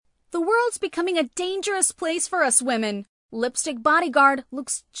world's becoming a dangerous place for us women. Lipstick Bodyguard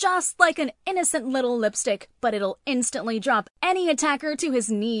looks just like an innocent little lipstick, but it'll instantly drop any attacker to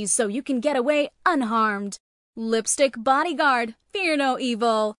his knees so you can get away unharmed. Lipstick Bodyguard, fear no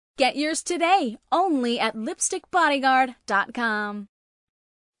evil. Get yours today, only at lipstickbodyguard.com.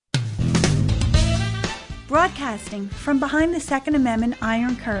 Broadcasting from behind the Second Amendment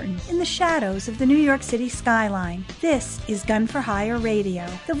Iron Curtain in the shadows of the New York City skyline, this is Gun for Hire Radio,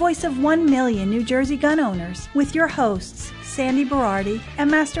 the voice of 1 million New Jersey gun owners, with your hosts, Sandy Berardi and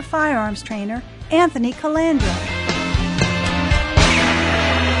Master Firearms Trainer, Anthony Calandra.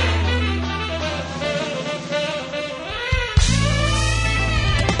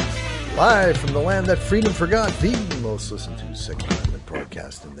 Live from the land that freedom forgot, the most listened to Second Amendment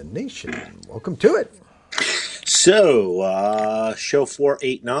broadcast in the nation. Welcome to it. So, show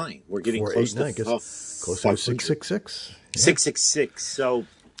 489. We're getting close to 666. 666. So,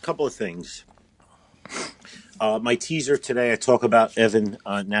 a couple of things. My teaser today, I talk about Evan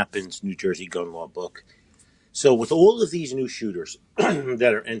Nappin's New Jersey gun law book. So, with all of these new shooters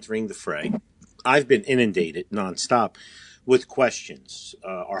that are entering the fray, I've been inundated nonstop with questions.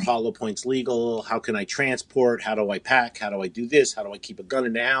 Are hollow points legal? How can I transport? How do I pack? How do I do this? How do I keep a gun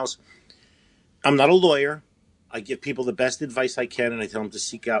in the house? I'm not a lawyer. I give people the best advice I can, and I tell them to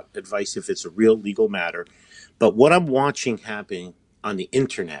seek out advice if it's a real legal matter. But what I'm watching happen on the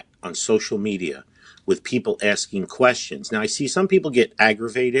internet, on social media, with people asking questions. Now, I see some people get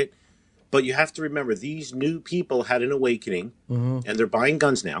aggravated, but you have to remember these new people had an awakening, and they're buying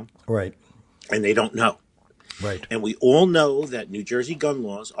guns now. Right. And they don't know. Right. And we all know that New Jersey gun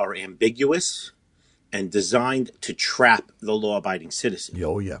laws are ambiguous and designed to trap the law-abiding citizen.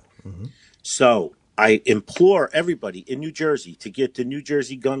 Oh, yeah. Mm-hmm. So I implore everybody in New Jersey to get the New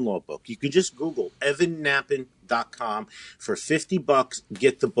Jersey gun law book. You can just Google evannappin.com for $50,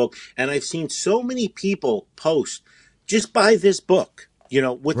 get the book. And I've seen so many people post, just buy this book,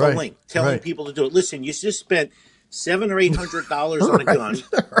 with the link, telling people to do it. Listen, you just spent $700 or $800 on a gun.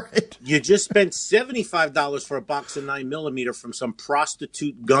 Right. You just spent $75 for a box of 9mm from some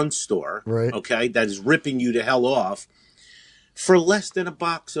prostitute gun store, okay, that is ripping you to hell off. For less than a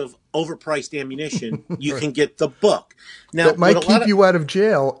box of overpriced ammunition, you can get the book. Now, that might keep you out of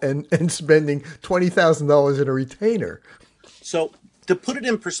jail and spending $20,000 in a retainer. So to put it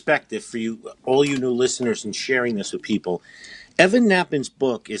in perspective for you, all you new listeners, and sharing this with people, Evan Nappin's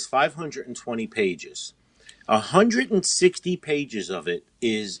book is 520 pages. 160 pages of it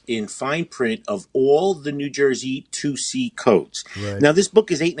is in fine print of all the New Jersey 2C codes. Right. Now, this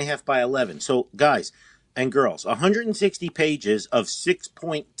book is 8.5 by 11. So, guys and girls, 160 pages of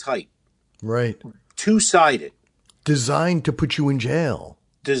 6-point type. Right. Two-sided. Designed to put you in jail.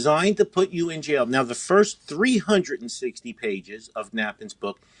 Designed to put you in jail. Now, the first 360 pages of Nappin's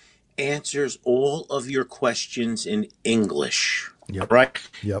book answers all of your questions in English. Yep. Right?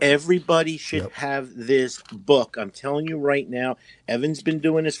 Yep. Everybody should have this book. I'm telling you right now, Evan's been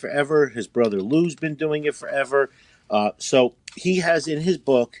doing this forever. His brother Lou's been doing it forever. So he has in his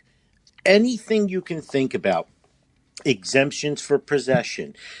book anything you can think about. Exemptions for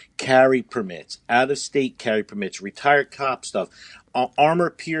possession, carry permits, out-of-state carry permits, retired cop stuff,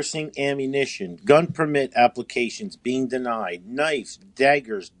 armor-piercing ammunition, gun permit applications being denied, knives,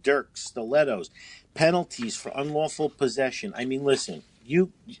 daggers, dirks, stilettos, penalties for unlawful possession. I mean, listen,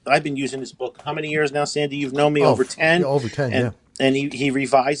 I've been using this book how many years now, Sandy? You've known me over 10? Over 10, And he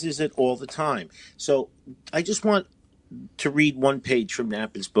revises it all the time. So I just want to read one page from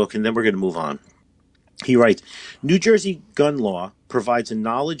Nappin's book, and then we're going to move on. He writes, New Jersey gun law provides a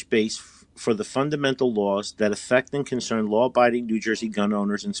knowledge base for the fundamental laws that affect and concern law-abiding New Jersey gun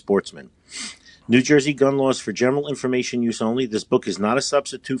owners and sportsmen. New Jersey gun laws for general information use only. This book is not a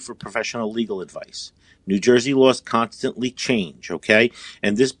substitute for professional legal advice. New Jersey laws constantly change, okay?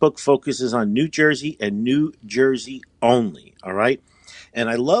 And this book focuses on New Jersey and New Jersey only, all right? And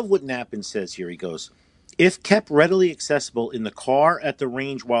I love what Nappin says here. He goes, if kept readily accessible in the car, at the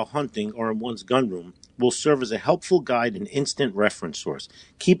range while hunting, or in one's gun room, will serve as a helpful guide and instant reference source.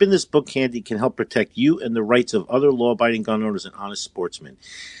 Keeping this book handy can help protect you and the rights of other law-abiding gun owners and honest sportsmen.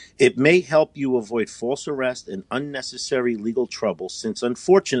 It may help you avoid false arrest and unnecessary legal trouble, since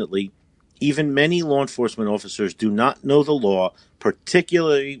unfortunately, even many law enforcement officers do not know the law,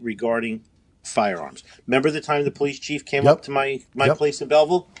 particularly regarding firearms. Remember the time the police chief came up to my place in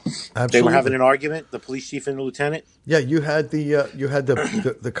Belleville? Absolutely. They were having an argument, the police chief and the lieutenant. Yeah, you had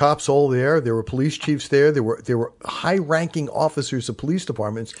the cops all there. There were police chiefs there. There were high-ranking officers of police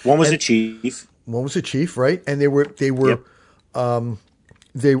departments. One was a chief. One was a chief, right? And they were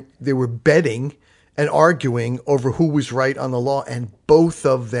betting and arguing over who was right on the law, and both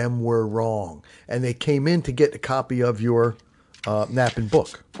of them were wrong. And they came in to get a copy of your Knappen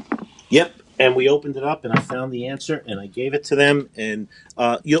book. Yep. And we opened it up, and I found the answer, and I gave it to them. And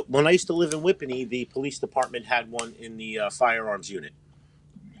when I used to live in Whippany, the police department had one in the firearms unit.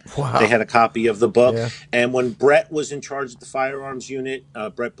 Wow. They had a copy of the book. Yeah. And when Brett was in charge of the firearms unit,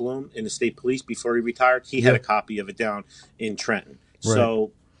 Brett Bloom in the state police before he retired, he had a copy of it down in Trenton. Right.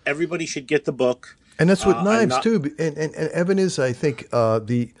 So everybody should get the book. And that's with knives, too. And Evan is, I think,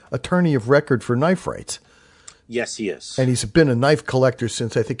 the attorney of record for knife rights. Yes, he is. And he's been a knife collector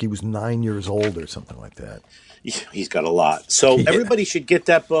since I think he was 9 years old or something like that. He's got a lot. So everybody should get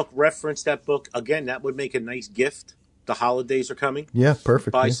that book, reference that book. Again, that would make a nice gift. The holidays are coming. Yeah,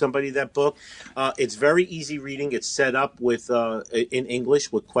 perfect. Buy somebody that book. It's very easy reading. It's set up with in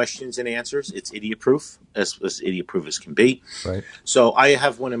English with questions and answers. It's idiot-proof, as idiot-proof as can be. Right. So I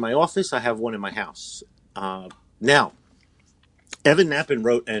have one in my office. I have one in my house. Now, Evan Knappen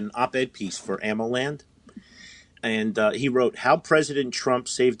wrote an op-ed piece for AmmoLand. And he wrote, How President Trump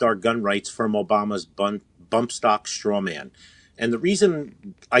Saved Our Gun Rights from Obama's Bump Stock Straw Man. And the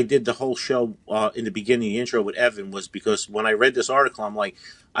reason I did the whole show in the beginning, the intro with Evan, was because when I read this article, I'm like,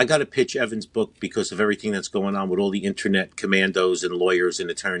 I got to pitch Evan's book because of everything that's going on with all the internet commandos and lawyers and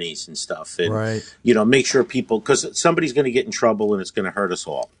attorneys and stuff. And, make sure people, because somebody's going to get in trouble and it's going to hurt us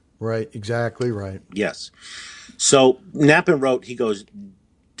all. Right, exactly right. Yes. So Knappen wrote, he goes,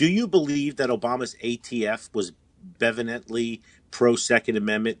 do you believe that Obama's ATF was benevolently pro-Second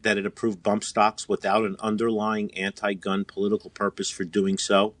Amendment, that it approved bump stocks without an underlying anti-gun political purpose for doing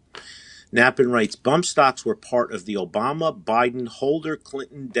so? Knappen writes, bump stocks were part of the Obama, Biden, Holder,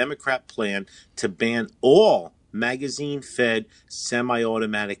 Clinton, Democrat plan to ban all magazine-fed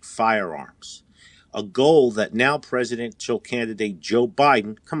semi-automatic firearms, a goal that now presidential candidate Joe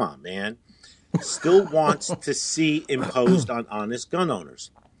Biden, come on, man, still wants to see imposed on honest gun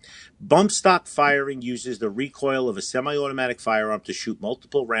owners. Bump stock firing uses the recoil of a semi-automatic firearm to shoot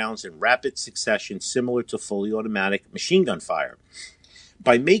multiple rounds in rapid succession, similar to fully automatic machine gun fire.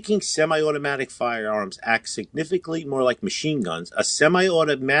 By making semi-automatic firearms act significantly more like machine guns, a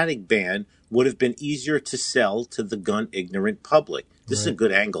semi-automatic ban would have been easier to sell to the gun-ignorant public. This is a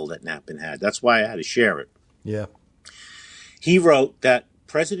good angle that Knappen had. That's why I had to share it. Yeah. He wrote that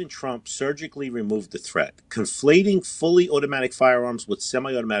President Trump surgically removed the threat. Conflating fully automatic firearms with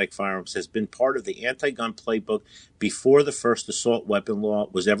semi-automatic firearms has been part of the anti-gun playbook before the first assault weapon law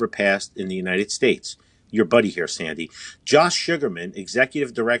was ever passed in the United States. Your buddy here, Sandy. Josh Sugarman,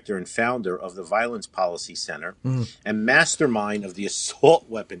 executive director and founder of the Violence Policy Center and mastermind of the assault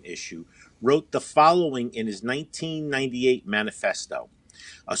weapon issue, wrote the following in his 1998 manifesto.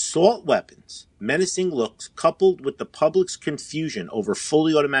 Assault weapons, menacing looks, coupled with the public's confusion over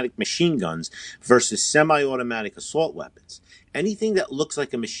fully automatic machine guns versus semi-automatic assault weapons. Anything that looks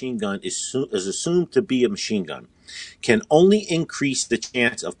like a machine gun is assumed to be a machine gun, can only increase the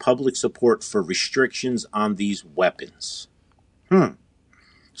chance of public support for restrictions on these weapons. So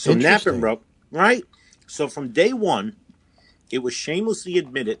Knappen wrote, right? So from day one, it was shamelessly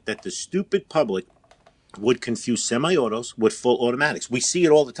admitted that the stupid public would confuse semi-autos with full automatics. We see it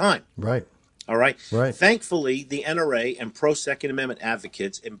all the time. Right. All right. Right. Thankfully, the NRA and pro-Second Amendment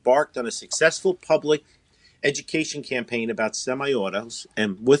advocates embarked on a successful public education campaign about semi-autos,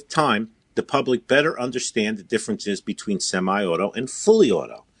 and with time, the public better understand the differences between semi-auto and fully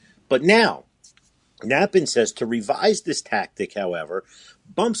auto. But now, Knappen says to revise this tactic, however,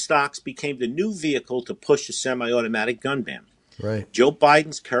 bump stocks became the new vehicle to push a semi-automatic gun ban. Right. Joe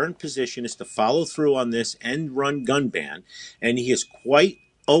Biden's current position is to follow through on this end-run gun ban, and he is quite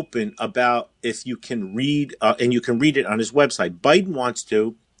open about if you can read, and you can read it on his website. Biden wants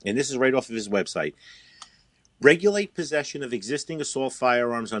to, and this is right off of his website, regulate possession of existing assault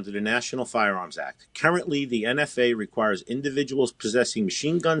firearms under the National Firearms Act. Currently, the NFA requires individuals possessing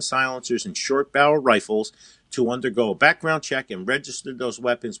machine gun silencers and short-barrel rifles to undergo a background check and register those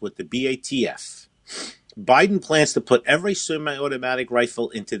weapons with the BATF. Biden plans to put every semi-automatic rifle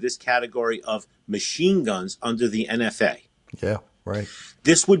into this category of machine guns under the NFA. Yeah, right.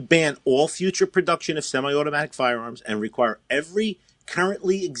 This would ban all future production of semi-automatic firearms and require every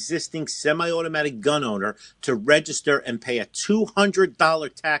currently existing semi-automatic gun owner to register and pay a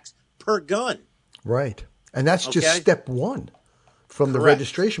 $200 tax per gun. Right. And that's just step one from the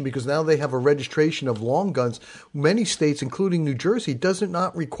registration, because now they have a registration of long guns. Many states, including New Jersey, does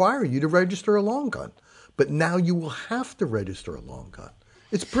not require you to register a long gun. But now you will have to register a long gun.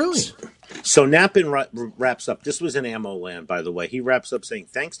 It's brilliant. So Nappen wraps up. This was in ammo land, by the way. He wraps up saying,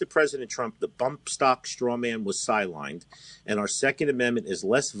 thanks to President Trump, the bump stock straw man was sidelined, and our Second Amendment is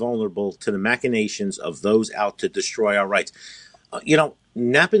less vulnerable to the machinations of those out to destroy our rights.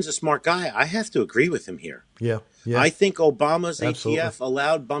 Nappen's a smart guy. I have to agree with him here. Yeah. I think Obama's Absolutely. ATF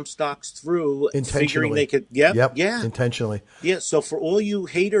allowed bump stocks through, figuring they could. Yep. Yeah, intentionally. Yeah. So for all you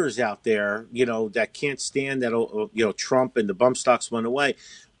haters out there, that can't stand that, Trump and the bump stocks went away,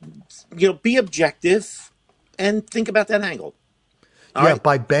 be objective and think about that angle. All right?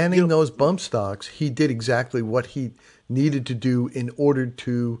 By banning those bump stocks, he did exactly what he needed to do in order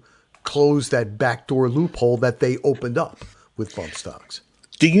to close that backdoor loophole that they opened up with bump stocks.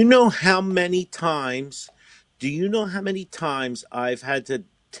 Do you know how many times I've had to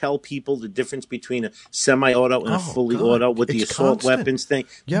tell people the difference between a semi-auto and a fully auto with the assault weapons thing?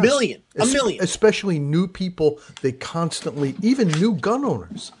 Yes. A million. Especially new people, they constantly, even new gun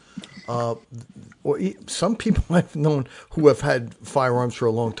owners, or some people I've known who have had firearms for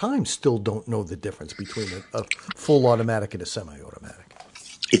a long time still don't know the difference between a full automatic and a semi-automatic.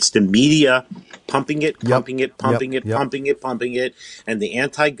 It's the media pumping it, and the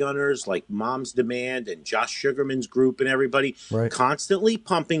anti-gunners like Moms Demand and Josh Sugarman's group and everybody constantly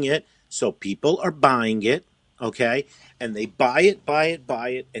pumping it, so people are buying it, okay? And they buy it,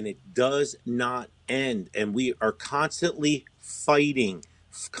 and it does not end. And we are constantly fighting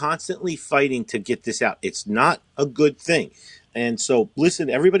to get this out. It's not a good thing. And so, listen,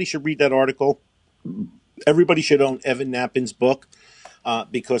 everybody should read that article. Everybody should own Evan Nappen's book.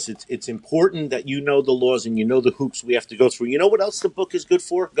 Because it's important that you know the laws and you know the hoops we have to go through. You know what else the book is good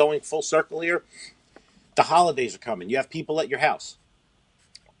for, going full circle here? The holidays are coming. You have people at your house.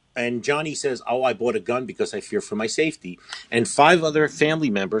 And Johnny says, I bought a gun because I fear for my safety. And 5 other family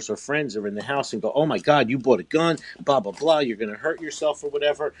members or friends are in the house and go, oh, my God, you bought a gun, blah, blah, blah. You're going to hurt yourself or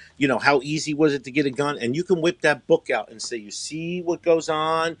whatever. How easy was it to get a gun? And you can whip that book out and say, you see what goes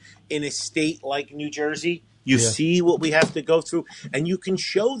on in a state like New Jersey? You see what we have to go through, and you can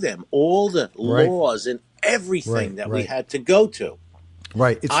show them all the laws and everything that we had to go to.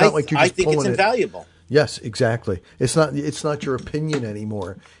 Right. It's not like you're just I think it's invaluable. Yes, exactly. It's not your opinion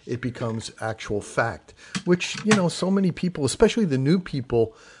anymore. It becomes actual fact, which, so many people, especially the new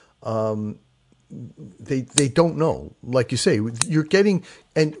people, they don't know. Like you say, you're getting,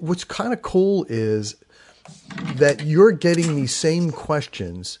 and what's kind of cool is that you're getting these same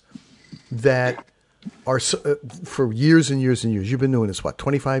questions that are for years and years and years. You've been doing this,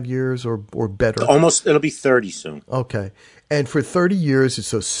 25 years or better? Almost, it'll be 30 soon. Okay. And for 30 years, it's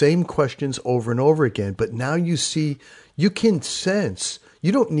those same questions over and over again. But now you can sense,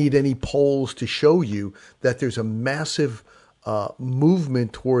 you don't need any polls to show you that there's a massive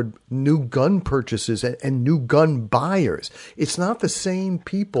movement toward new gun purchases and new gun buyers. It's not the same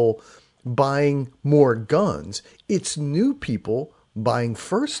people buying more guns. It's new people buying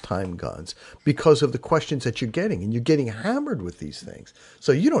first-time guns because of the questions that you're getting, and you're getting hammered with these things.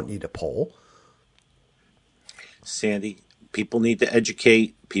 So you don't need a poll. Sandy, people need to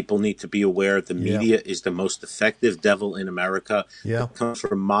educate. People need to be aware the media is the most effective devil in America. Yeah. It comes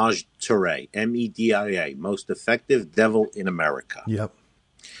from Maj Touré, MEDIA, most effective devil in America. Yep.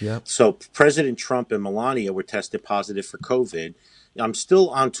 So President Trump and Melania were tested positive for COVID. I'm still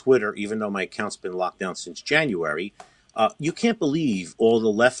on Twitter, even though my account's been locked down since January. You can't believe all the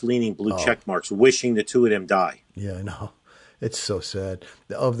left-leaning blue check marks wishing the two of them die. Yeah, I know. It's so sad.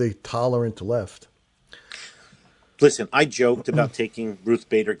 Of the tolerant left. Listen, I joked about taking Ruth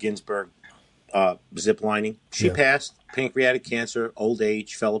Bader Ginsburg ziplining. She passed pancreatic cancer, old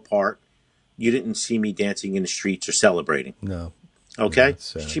age, fell apart. You didn't see me dancing in the streets or celebrating. No. Okay?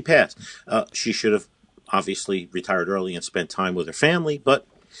 No, she passed. She should have obviously retired early and spent time with her family, but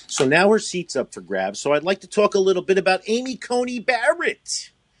so now her seat's up for grabs. So I'd like to talk a little bit about Amy Coney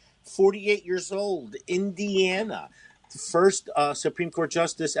Barrett, 48 years old, Indiana. The first Supreme Court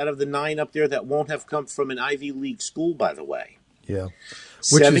justice out of the 9 up there that won't have come from an Ivy League school, by the way. Yeah.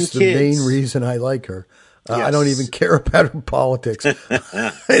 Which is the main reason I like her. Yes. I don't even care about her politics.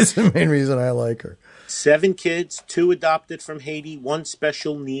 It's the main reason I like her. 7 kids, 2 adopted from Haiti, 1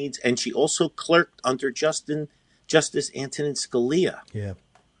 special needs, and she also clerked under Justice Antonin Scalia. Yeah.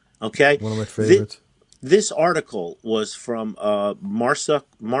 Okay? One of my favorites. This article was from Marcia,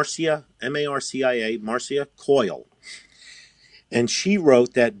 M-A-R-C-I-A, Marcia Coyle. And she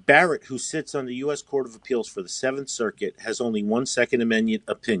wrote that Barrett, who sits on the U.S. Court of Appeals for the 7th Circuit, has only one Second Amendment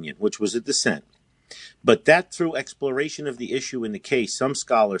opinion, which was a dissent. But that, through exploration of the issue in the case, some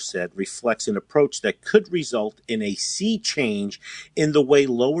scholars said, reflects an approach that could result in a sea change in the way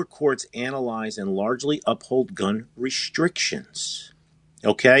lower courts analyze and largely uphold gun restrictions.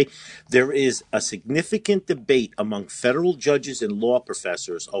 Okay? There is a significant debate among federal judges and law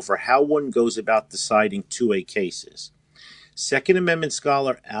professors over how one goes about deciding 2A cases. Second Amendment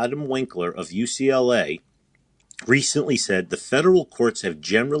scholar Adam Winkler of UCLA recently said the federal courts have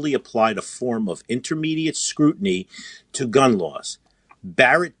generally applied a form of intermediate scrutiny to gun laws.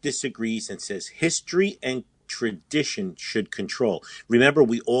 Barrett disagrees and says history and tradition should control. Remember,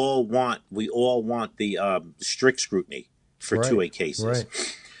 we all want the strict scrutiny for 2A cases.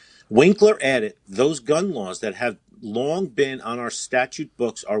 Right. Winkler added, those gun laws that have long been on our statute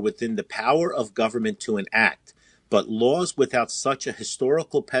books are within the power of government to enact, but laws without such a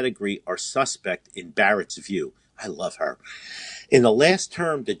historical pedigree are suspect in Barrett's view. I love her. In the last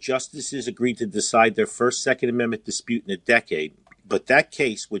term, the justices agreed to decide their first Second Amendment dispute in a decade, but that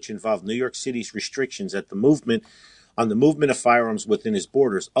case, which involved New York City's restrictions on the movement of firearms within its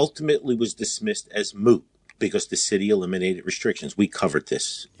borders, ultimately was dismissed as moot because the city eliminated restrictions. We covered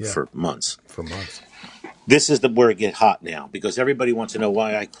this for months. This is where it gets hot now, because everybody wants to know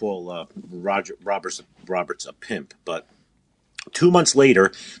why I call Roberts a pimp. But 2 months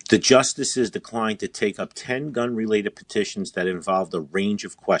later, the justices declined to take up 10 gun-related petitions that involved a range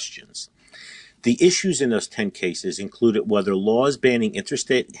of questions. The issues in those 10 cases included whether laws banning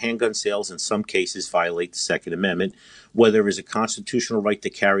interstate handgun sales in some cases violate the Second Amendment, whether there is a constitutional right to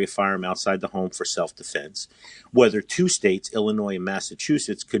carry a firearm outside the home for self-defense, whether 2 states, Illinois and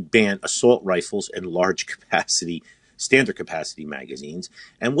Massachusetts, could ban assault rifles and standard capacity magazines,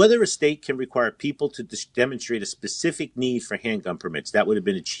 and whether a state can require people to demonstrate a specific need for handgun permits. That would have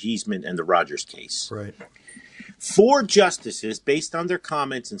been a Cheeseman and the Rogers case. Right. 4 justices, based on their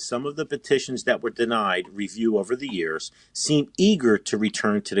comments and some of the petitions that were denied review over the years, seem eager to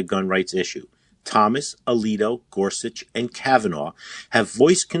return to the gun rights issue. Thomas, Alito, Gorsuch, and Kavanaugh have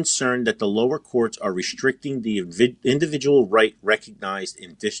voiced concern that the lower courts are restricting the individual right recognized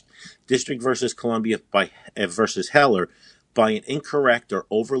in District versus Columbia versus Heller by an incorrect or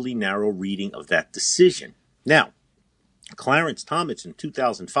overly narrow reading of that decision. Now, Clarence Thomas in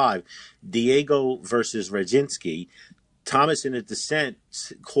 2005, Diego versus Reginski, Thomas in a dissent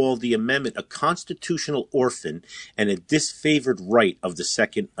called the amendment a constitutional orphan and a disfavored right of the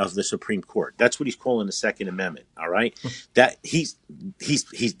Supreme Court. That's what he's calling the Second Amendment. All right, that he's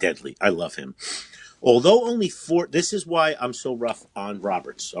deadly. I love him. Although only 4, this is why I'm so rough on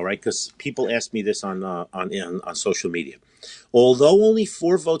Roberts. All right, because people ask me this on social media. Although only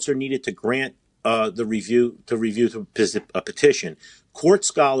 4 votes are needed to grant the review a petition, court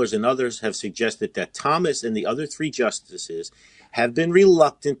scholars and others have suggested that Thomas and the other 3 justices have been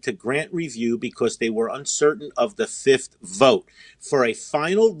reluctant to grant review because they were uncertain of the 5th vote for a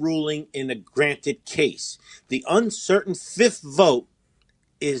final ruling in a granted case. The uncertain 5th vote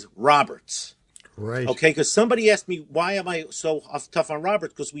is Roberts. Right. Okay, because somebody asked me, why am I so tough on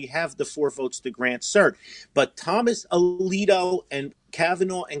Roberts? Because we have the 4 votes to grant cert. But Thomas, Alito, and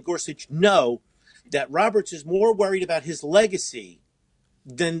Kavanaugh and Gorsuch know that Roberts is more worried about his legacy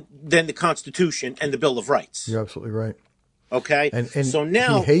than the Constitution and the Bill of Rights. You're absolutely right. Okay? And so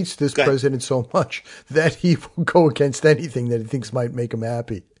now he hates this president so much that he will go against anything that he thinks might make him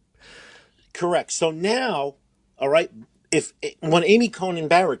happy. Correct. So now, all right, when Amy Coney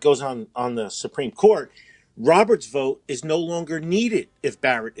Barrett goes on the Supreme Court, Roberts' vote is no longer needed if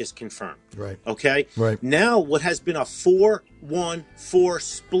Barrett is confirmed. Right. Okay? Right. Now, what has been a 4-1-4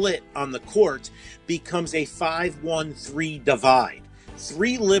 split on the courts becomes a 5-1-3 divide.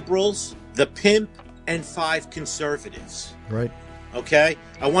 3 liberals, the pimp, and 5 conservatives. Right. Okay?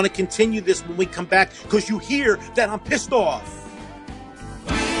 I want to continue this when we come back because you hear that I'm pissed off.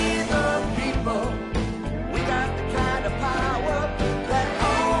 We the people.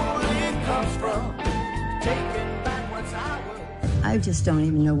 I just don't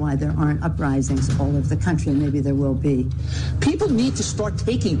even know why there aren't uprisings all over the country, and maybe there will be. People need to start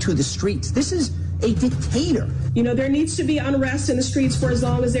taking to the streets. This is a dictator. You know, there needs to be unrest in the streets for as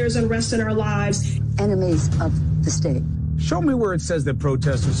long as there's unrest in our lives. Enemies of the state. Show me where it says that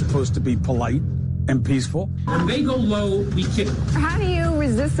protests are supposed to be polite and peaceful. When they go low, we kick them. How do you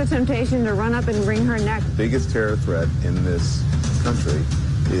resist the temptation to run up and wring her neck? The biggest terror threat in this country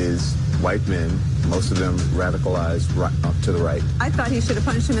is white men, most of them radicalized right up to the right. I thought he should have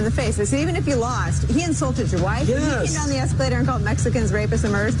punched him in the face. I said, even if you lost, he insulted your wife. Yes. He came down the escalator and called Mexicans rapists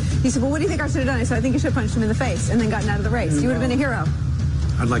and murderers. He said, well, what do you think I should have done? I said, I think you should have punched him in the face and then gotten out of the race. You would have been a hero.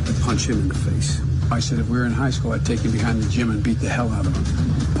 I'd like to punch him in the face. I said, if we were in high school, I'd take him behind the gym and beat the hell out of him.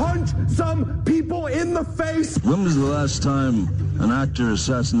 Punch some people in the face! When was the last time an actor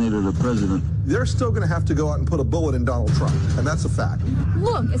assassinated a president? They're still going to have to go out and put a bullet in Donald Trump, and that's a fact.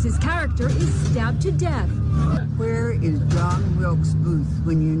 Look as his character is stabbed to death. Where is John Wilkes Booth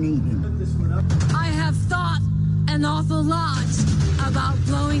when you need him? I have thought an awful lot about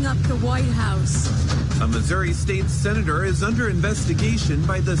blowing up the White House. A Missouri state senator is under investigation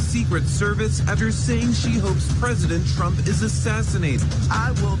by the Secret Service after saying she hopes President Trump is assassinated.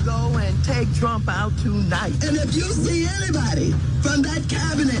 I will go and take Trump out tonight. And if you see anybody from that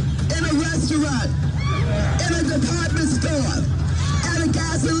cabinet in a restaurant, in a department store, at a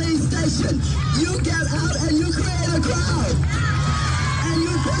gasoline station, you get out and you create a crowd. And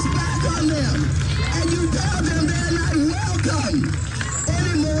you push back on them. And you tell them they're not welcome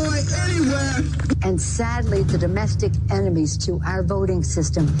anymore, anywhere. And sadly, the domestic enemies to our voting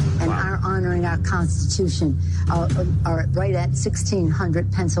system and our honoring our Constitution are right at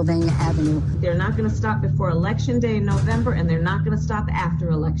 1600 Pennsylvania Avenue. They're not going to stop before Election Day in November, and they're not going to stop after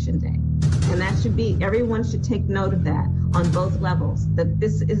Election Day. And that should be, everyone should take note of that on both levels, that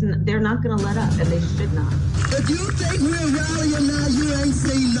this isn't, they're not going to let up, and they should not. If you think we're rallying now, you ain't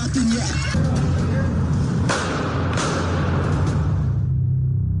seen nothing yet.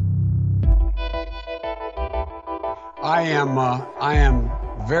 I am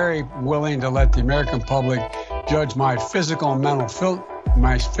very willing to let the American public judge my physical and mental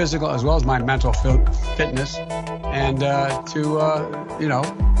as well as my mental fitness, and to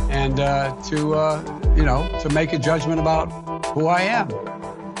make a judgment about who I am.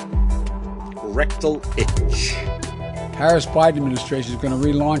 Rectal itch. Harris-Biden administration is going to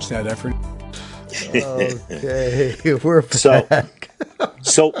relaunch that effort. Okay, we're back.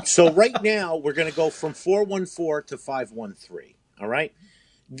 So right now we're going to go from 414 to 513. All right.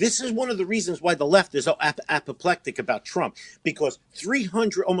 This is one of the reasons why the left is so apoplectic about Trump, because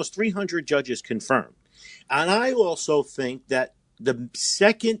almost 300 judges confirmed. And I also think that the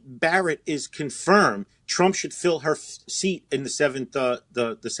second Barrett is confirmed, Trump should fill her seat in the seventh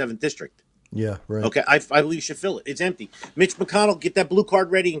district. Yeah, right. Okay, I believe you should fill it. It's empty. Mitch McConnell, get that blue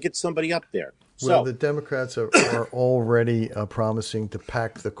card ready and get somebody up there. Well, the Democrats are already promising to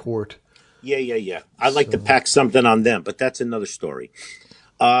pack the court. Yeah. I'd like to pack something on them, but that's another story.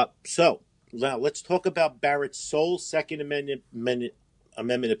 So now let's talk about Barrett's sole Second Amendment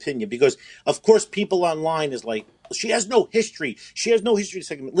opinion, because, of course, people online is like, she has no history. She has no history.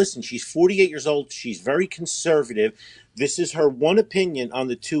 Listen, she's 48 years old. She's very conservative. This is her one opinion on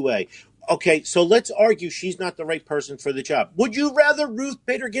the 2A. Okay, so let's argue she's not the right person for the job. Would you rather Ruth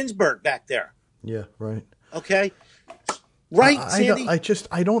Bader Ginsburg back there? Yeah, right. Okay. Right, Sandy?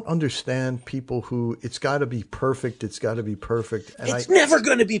 I don't understand people who, it's got to be perfect. It's got to be perfect. And it's never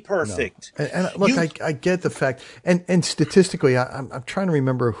going to be perfect. No. And look, I get the fact, and statistically, I'm trying to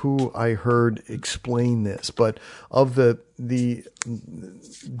remember who I heard explain this, but of the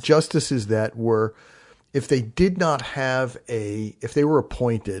justices that were, if they did not have if they were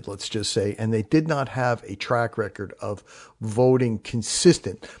appointed, let's just say, and they did not have a track record of voting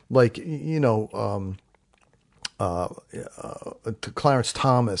consistent, like, Clarence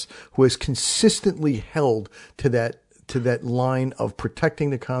Thomas, who has consistently held to that line of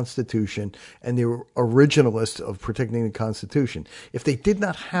protecting the Constitution, and they were originalists of protecting the Constitution. If they did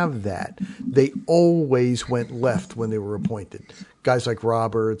not have that, they always went left when they were appointed. Guys like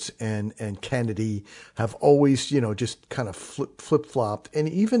Roberts and Kennedy have always, just kind of flip-flopped. And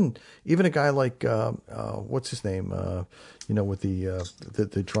even a guy like, what's his name, with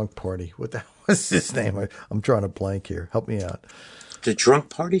the drunk party. What's his name? I'm drawing a blank here. Help me out. The drunk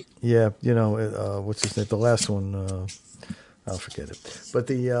party? Yeah, what's his name? The last one, I'll forget it. But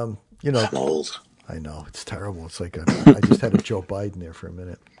I'm old. I know, it's terrible. It's like I just had a Joe Biden there for a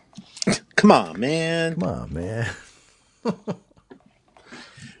minute. Come on, man.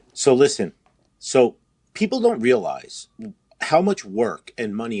 So listen, people don't realize how much work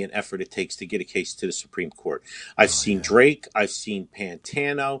and money and effort it takes to get a case to the Supreme Court. I've seen Drake. I've seen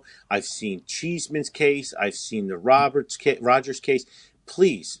Pantano. I've seen Cheeseman's case. I've seen the Rogers case.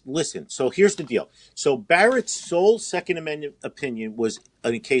 Please listen. So here's the deal. So Barrett's sole Second Amendment opinion was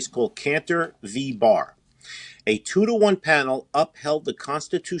in a case called Cantor v. Barr. A 2-1 panel upheld the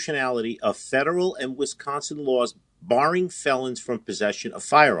constitutionality of federal and Wisconsin laws barring felons from possession of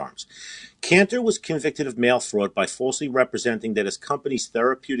firearms. Cantor was convicted of mail fraud by falsely representing that his company's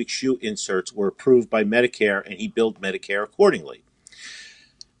therapeutic shoe inserts were approved by Medicare, and he billed Medicare accordingly.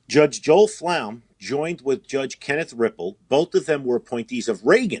 Judge Joel Flaum joined with Judge Kenneth Ripple. Both of them were appointees of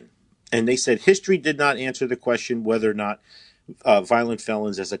Reagan, and they said history did not answer the question whether or not violent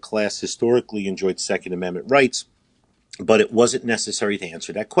felons as a class historically enjoyed Second Amendment rights, but it wasn't necessary to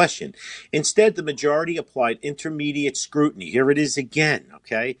answer that question. Instead, the majority applied intermediate scrutiny. Here it is again,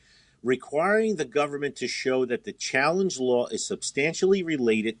 okay? requiring the government to show that the challenged law is substantially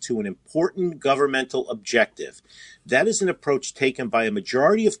related to an important governmental objective. That is an approach taken by a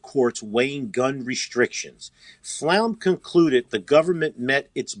majority of courts weighing gun restrictions. Flom concluded the government met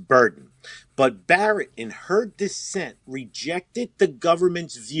its burden, but Barrett, in her dissent, rejected the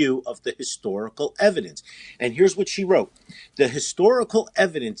government's view of the historical evidence. And here's what she wrote. The historical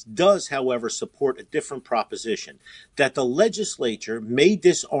evidence does, however, support a different proposition, that the legislature may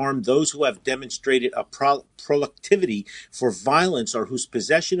disarm those who have demonstrated a proclivity for violence or whose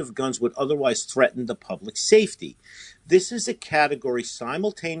possession of guns would otherwise threaten the public safety. This is a category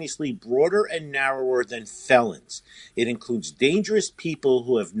simultaneously broader and narrower than felons. It includes dangerous people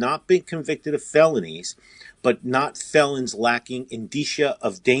who have not been convicted of felonies, but not felons lacking indicia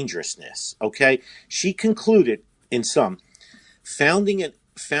of dangerousness. Okay? She concluded, in sum,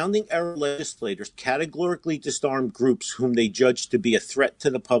 founding-era legislators categorically disarmed groups whom they judged to be a threat to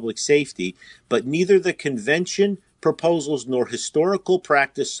the public safety, but neither the convention proposals nor historical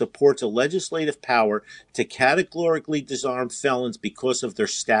practice supports a legislative power to categorically disarm felons because of their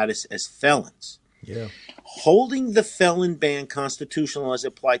status as felons. Yeah. Holding the felon ban constitutional as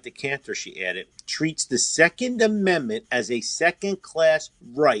applied to Cantor, she added, treats the Second Amendment as a second-class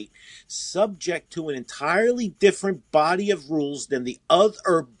right subject to an entirely different body of rules than the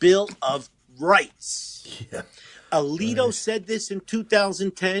other Bill of Rights. Yeah. Alito said this in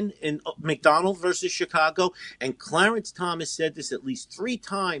 2010 in McDonald versus Chicago, and Clarence Thomas said this at least 3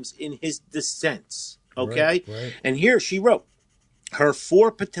 times in his dissents. Okay? Right. And here she wrote, her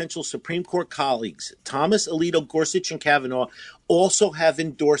 4 potential Supreme Court colleagues, Thomas, Alito, Gorsuch, and Kavanaugh, also have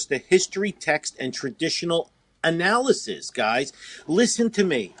endorsed the history, text, and traditional analysis, guys. Listen to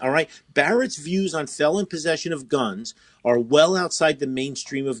me, all right? Barrett's views on felon possession of guns are well outside the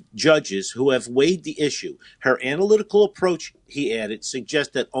mainstream of judges who have weighed the issue. Her analytical approach, he added,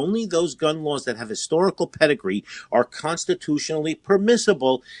 suggests that only those gun laws that have historical pedigree are constitutionally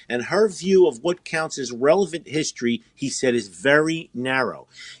permissible, and her view of what counts as relevant history, he said, is very narrow.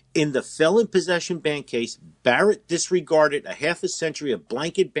 In the felon possession ban case, Barrett disregarded a half a century of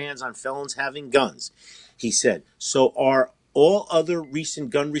blanket bans on felons having guns. He said, so are all other recent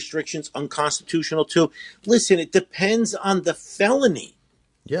gun restrictions unconstitutional too? Listen, it depends on the felony.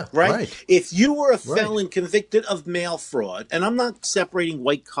 Yeah, right? If you were a felon convicted of mail fraud, and I'm not separating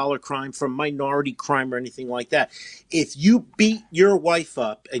white-collar crime from minority crime or anything like that. If you beat your wife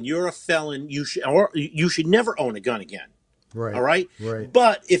up and you're a felon, you should never own a gun again. Right. All right? Right.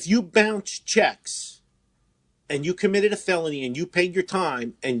 But if you bounced checks and you committed a felony and you paid your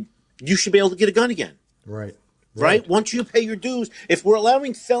time, and you should be able to get a gun again. Right. Right? Once you pay your dues, if we're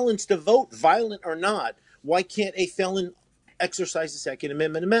allowing felons to vote, violent or not, why can't a felon exercise the Second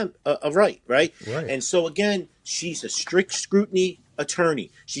Amendment right? Right. And so again, she's a strict scrutiny attorney.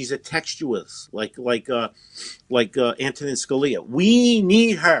 She's a textualist, like Antonin Scalia. We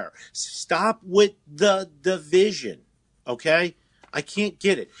need her. Stop with the division. Okay. I can't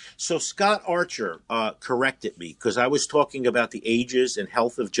get it. So Scott Archer corrected me because I was talking about the ages and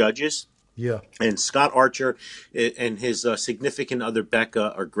health of judges. Yeah. And Scott Archer and his significant other,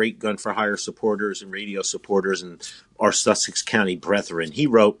 Becca, are great Gun for Hire supporters and radio supporters and our Sussex County brethren. He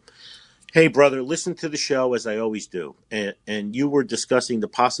wrote, hey, brother, listen to the show as I always do. And you were discussing the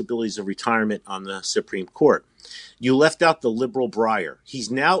possibilities of retirement on the Supreme Court. You left out the liberal Breyer. He's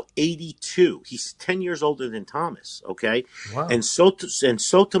now 82. He's 10 years older than Thomas, okay? Wow. And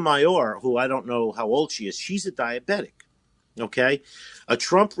Sotomayor, who I don't know how old she is, she's a diabetic. Okay, a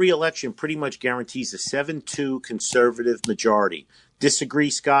Trump reelection pretty much guarantees a 7-2 conservative majority. Disagree,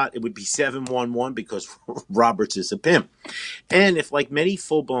 Scott? It would be 7-1-1 because Roberts is a pimp. And if, like many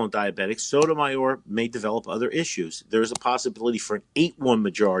full-blown diabetics, Sotomayor may develop other issues, there is a possibility for an 8-1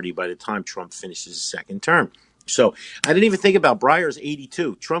 majority by the time Trump finishes his second term. So I didn't even think about Breyer's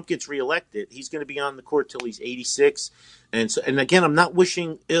 82. Trump gets reelected. He's going to be on the court till he's 86. And again, I'm not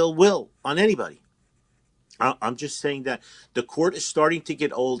wishing ill will on anybody. I'm just saying that the court is starting to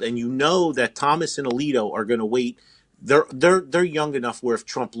get old, and you know that Thomas and Alito are going to wait. They're young enough where if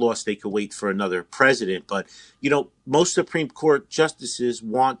Trump lost, they could wait for another president. But, you know, most Supreme Court justices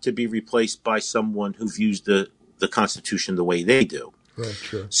want to be replaced by someone who views the Constitution the way they do. Right,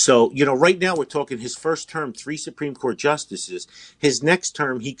 sure. So, you know, right now we're talking his first term, 3 Supreme Court justices. His next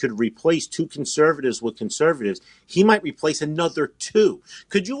term, he could replace 2 conservatives with conservatives. He might replace another 2.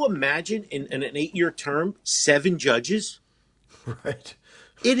 Could you imagine in an 8-year term, 7 judges? Right.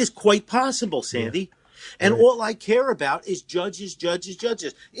 It is quite possible, Sandy. Yeah. And all I care about is judges.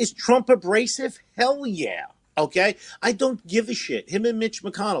 Is Trump abrasive? Hell yeah. Okay? I don't give a shit. Him and Mitch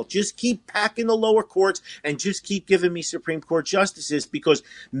McConnell, just keep packing the lower courts and just keep giving me Supreme Court justices, because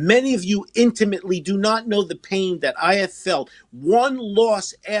many of you intimately do not know the pain that I have felt, one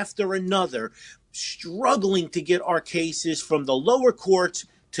loss after another, struggling to get our cases from the lower courts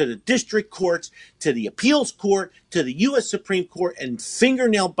to the district courts, to the appeals court, to the U.S. Supreme Court, and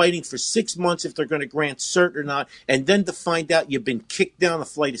fingernail biting for 6 months if they're going to grant cert or not, and then to find out you've been kicked down a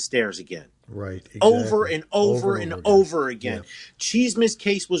flight of stairs again. Right. Exactly. Over and over again. Yeah. Cheeseman's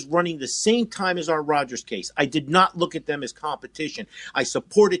case was running the same time as our Rogers case. I did not look at them as competition. I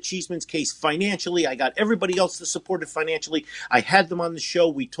supported Cheeseman's case financially. I got everybody else to support it financially. I had them on the show.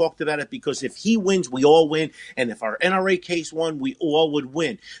 We talked about it because if he wins, we all win. And if our NRA case won, we all would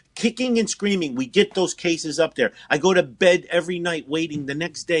win. Kicking and screaming, we get those cases up there. I go to bed every night waiting the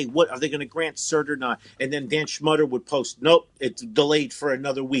next day. What are they going to grant cert or not? And then Dan Schmutter would post, nope, it's delayed for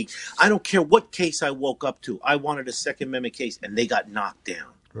another week. I don't care what case I woke up to. I wanted a Second Amendment case, and they got knocked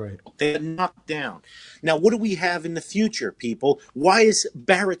down. Right. They got knocked down. Now, what do we have in the future, people? Why is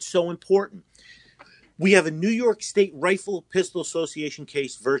Barrett so important? We have a New York State Rifle Pistol Association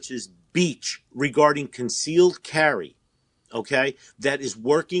case versus Beach regarding concealed carry. Okay, that is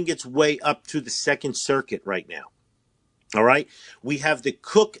working its way up to the Second Circuit right now. All right, we have the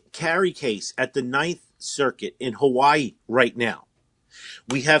Cook carry case at the Ninth Circuit in Hawaii right now.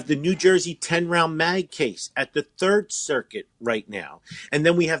 We have the New Jersey 10-round mag case at the Third Circuit right now. And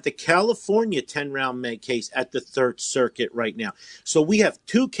then we have the California 10-round mag case at the Third Circuit right now. So we have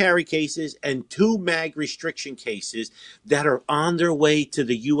 2 carry cases and 2 mag restriction cases that are on their way to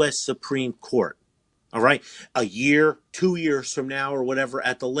the U.S. Supreme Court. All right, a year, 2 years from now or whatever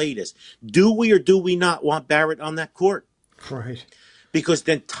at the latest. Do we or do we not want Barrett on that court? Right. Because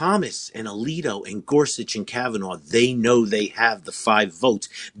then Thomas and Alito and Gorsuch and Kavanaugh, they know they have the 5 votes.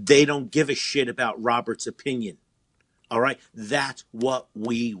 They don't give a shit about Robert's opinion. All right, that's what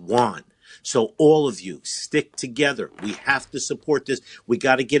we want. So all of you, stick together. We have to support this. We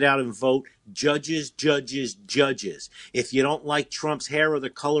got to get out and vote. Judges, judges, judges. If you don't like Trump's hair or the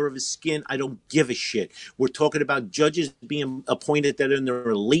color of his skin, I don't give a shit. We're talking about judges being appointed that are in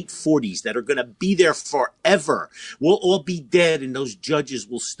their late 40s, that are going to be there forever. We'll all be dead, and those judges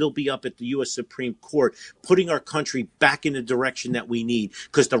will still be up at the U.S. Supreme Court, putting our country back in the direction that we need.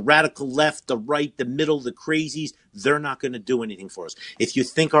 Because the radical left, the right, the middle, the crazies, they're not going to do anything for us. If you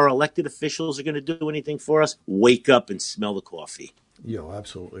think our elected officials are going to do anything for us, wake up and smell the coffee. You're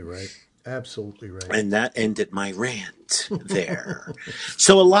absolutely right. Absolutely right. And that ended my rant there.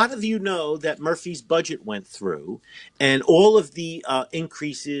 So a lot of you know that Murphy's budget went through, and all of the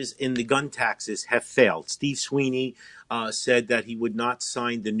increases in the gun taxes have failed. Steve Sweeney said that he would not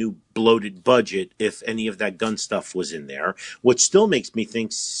sign the new bloated budget if any of that gun stuff was in there, which still makes me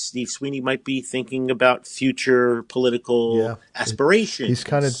think Steve Sweeney might be thinking about future political aspirations.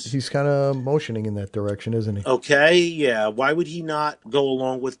 He's kind of motioning in that direction, isn't he? Okay, yeah. Why would he not go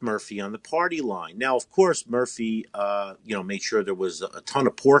along with Murphy on the party line? Now, of course, Murphy, made sure there was a ton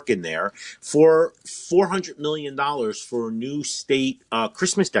of pork in there for $400 million for new state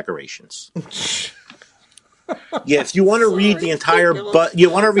Christmas decorations. Yeah, if you want to read the entire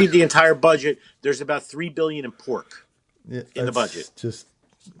budget, there's about $3 billion in pork in the budget.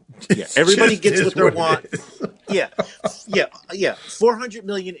 Everybody gets what they want. Yeah, $400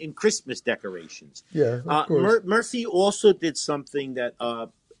 million in Christmas decorations. Yeah, of course. Murphy also did something that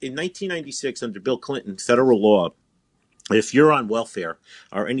in 1996 under Bill Clinton, federal law, if you're on welfare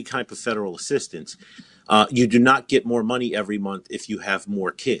or any type of federal assistance, you do not get more money every month if you have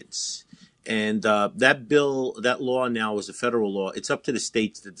more kids. And that law now is a federal law. It's up to the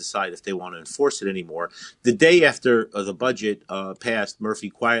states to decide if they want to enforce it anymore. The day after the budget passed, Murphy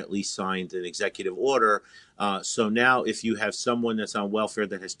quietly signed an executive order. So now if you have someone that's on welfare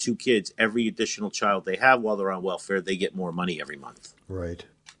that has 2 kids, every additional child they have while they're on welfare, they get more money every month. Right.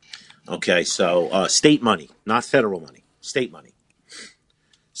 Okay, so state money, not federal money, state money.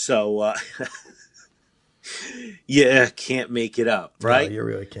 So... Yeah, can't make it up, right? No, you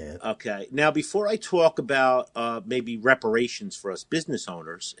really can't. Okay. Now, before I talk about maybe reparations for us business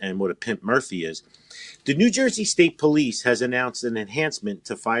owners and what a pimp Murphy is, the New Jersey State Police has announced an enhancement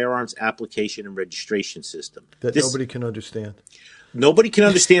to firearms application and registration system. That nobody can understand. Nobody can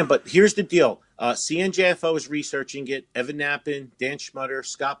understand, but here's the deal. CNJFO is researching it. Evan Knappen, Dan Schmutter,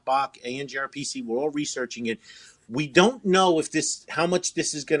 Scott Bach, ANJRPC, we're all researching it. We don't know how much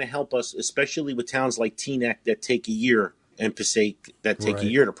this is going to help us, especially with towns like Teaneck that take a year and Passaic that take a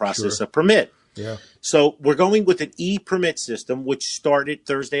year to process a permit. Yeah. So we're going with an e-permit system, which started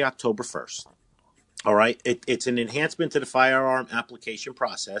Thursday, October 1st. All right. It's an enhancement to the firearm application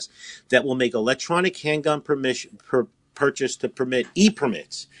process that will make electronic handgun purchase to permit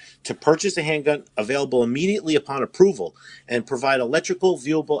e-permits to purchase a handgun available immediately upon approval and provide electrical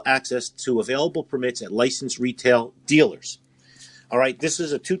viewable access to available permits at licensed retail dealers. All right, this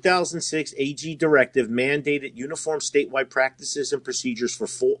is a 2006 AG directive mandated uniform statewide practices and procedures for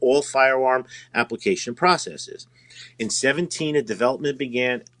all firearm application processes. In 2017, a development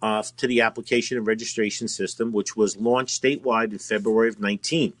began to the application and registration system, which was launched statewide in February of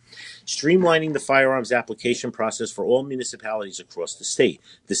 19, streamlining the firearms application process for all municipalities across the state.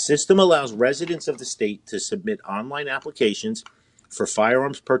 The system allows residents of the state to submit online applications for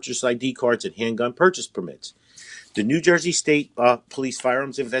firearms purchase ID cards and handgun purchase permits. The New Jersey State Police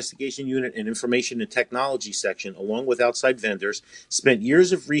Firearms Investigation Unit and Information and Technology Section, along with outside vendors, spent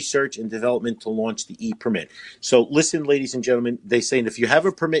years of research and development to launch the e-permit. So listen, ladies and gentlemen, they say if you have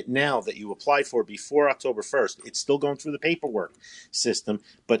a permit now that you applied for before October 1st, it's still going through the paperwork system.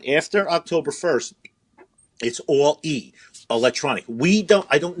 But after October 1st, it's all electronic.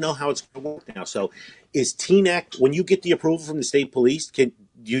 I don't know how it's going to work now. So is TNAC, when you get the approval from the state police, can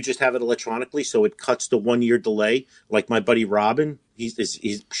you just have it electronically so it cuts the 1 year delay? Like my buddy Robin,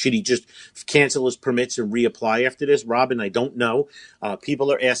 should he just cancel his permits and reapply after this? Robin, I don't know.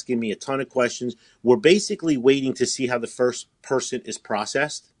 People are asking me a ton of questions. We're basically waiting to see how the first person is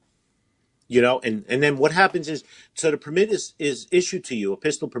processed. And then what happens is, so the permit is issued to you, a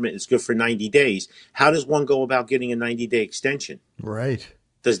pistol permit is good for 90 days. How does one go about getting a 90-day extension? Right.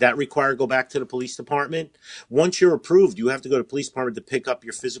 Does that require go back to the police department? Once you're approved, you have to go to the police department to pick up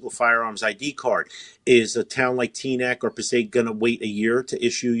your physical firearms ID card. Is a town like Teaneck or Passaic going to wait a year to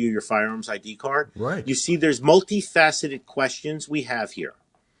issue you your firearms ID card? Right. You see, there's multifaceted questions we have here.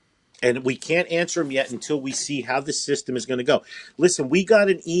 And we can't answer them yet until we see how the system is going to go. Listen, we got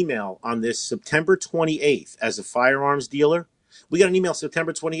an email on this September 28th as a firearms dealer. We got an email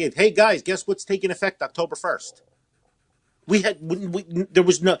September 28th. Hey, guys, guess what's taking effect October 1st? There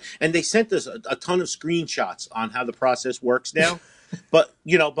was no, and they sent us a ton of screenshots on how the process works now. But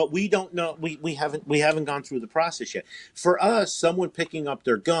we don't know. We haven't gone through the process yet. For us, someone picking up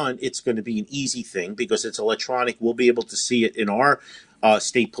their gun, it's going to be an easy thing because it's electronic. We'll be able to see it in our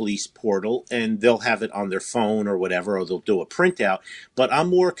state police portal, and they'll have it on their phone or whatever, or they'll do a printout. But I'm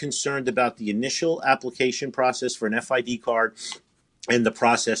more concerned about the initial application process for an FID card and the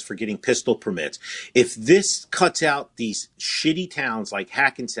process for getting pistol permits. If this cuts out these shitty towns like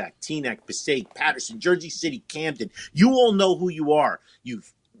Hackensack, Teaneck, Passaic, Patterson, Jersey City, Camden, you all know who you are. You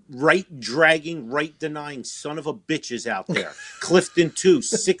right-dragging, right-denying son of a bitches out there. Clifton, too,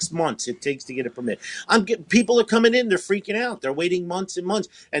 6 months it takes to get a permit. People are coming in, they're freaking out. They're waiting months and months,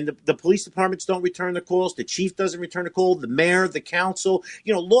 and the police departments don't return the calls. The chief doesn't return the call. The mayor, the council,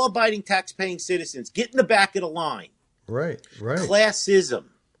 law-abiding, tax-paying citizens, get in the back of the line. Right. Classism.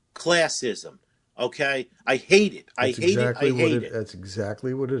 Okay? I hate it. I hate it. That's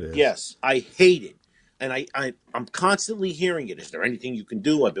exactly what it is. Yes, I hate it. And I'm constantly hearing it. Is there anything you can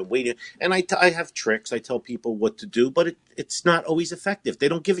do? I've been waiting. And I have tricks. I tell people what to do, but it's not always effective. They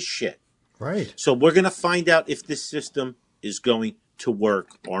don't give a shit. Right. So we're going to find out if this system is going to work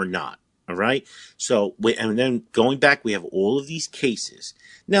or not. All right? So, and then going back, we have all of these cases.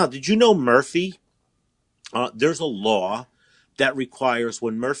 Now, did you know Murphy? There's a law that requires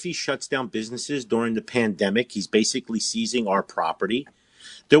when Murphy shuts down businesses during the pandemic, he's basically seizing our property.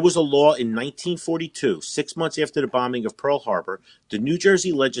 There was a law in 1942, 6 months after the bombing of Pearl Harbor, the New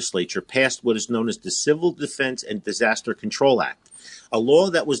Jersey legislature passed what is known as the Civil Defense and Disaster Control Act, a law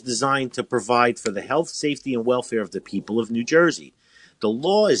that was designed to provide for the health, safety, and welfare of the people of New Jersey. The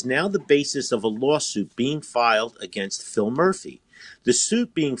law is now the basis of a lawsuit being filed against Phil Murphy. The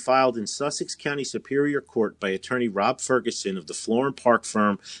suit being filed in Sussex County Superior Court by attorney Rob Ferguson of the Florin Park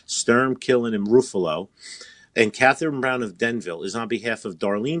firm Sturm, Killen, and Ruffalo, and Catherine Brown of Denville is on behalf of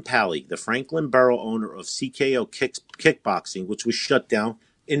Darlene Pally, the Franklin Borough owner of CKO Kickboxing, which was shut down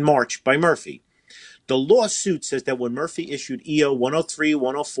in March by Murphy. The lawsuit says that when Murphy issued EO 103,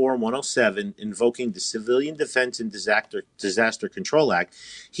 104, and 107, invoking the Civilian Defense and Disaster Control Act,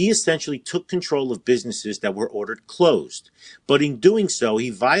 he essentially took control of businesses that were ordered closed. But in doing so, he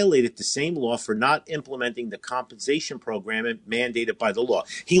violated the same law for not implementing the compensation program mandated by the law.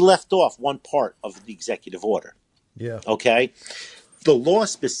 He left off one part of the executive order. Yeah. Okay? The law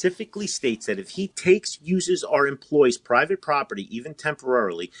specifically states that if he uses our employees' private property, even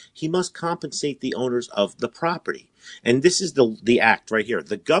temporarily, he must compensate the owners of the property. And this is the act right here.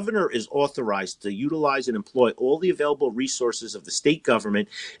 The governor is authorized to utilize and employ all the available resources of the state government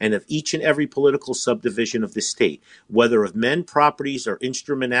and of each and every political subdivision of the state, whether of men, properties, or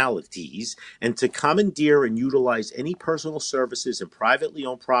instrumentalities, and to commandeer and utilize any personal services and privately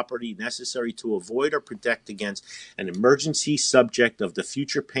owned property necessary to avoid or protect against an emergency subject of the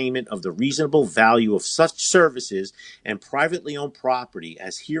future payment of the reasonable value of such services and privately owned property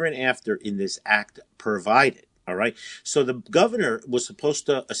as hereinafter in this act provided. All right. So the governor was supposed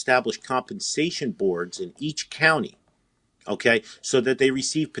to establish compensation boards in each county. Okay. So that they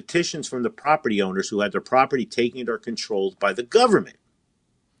receive petitions from the property owners who had their property taken or controlled by the government.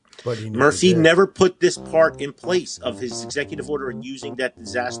 Murphy never put this part in place of his executive order in using that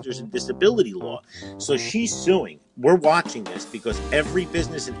disasters and disability law. So she's suing. We're watching this because every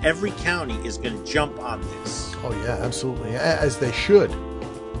business in every county is going to jump on this. Oh, yeah, absolutely. As they should.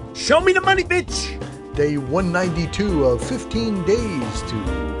 Show me the money, bitch. Day 192 of 15 days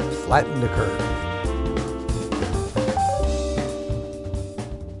to flatten the curve.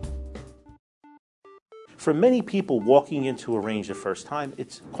 For many people, walking into a range the first time,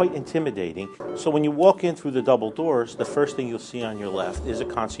 it's quite intimidating. So when you walk in through the double doors, the first thing you'll see on your left is a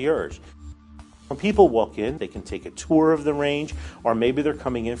concierge. When people walk in, they can take a tour of the range, or maybe they're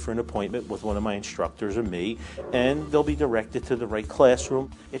coming in for an appointment with one of my instructors or me, and they'll be directed to the right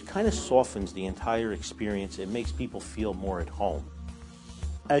classroom. It kind of softens the entire experience. It makes people feel more at home.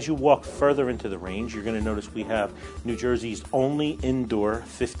 As you walk further into the range, you're going to notice we have New Jersey's only indoor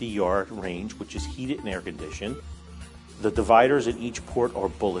 50-yard range, which is heated and air-conditioned. The dividers at each port are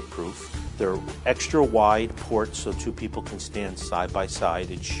bulletproof. They're extra wide ports so two people can stand side by side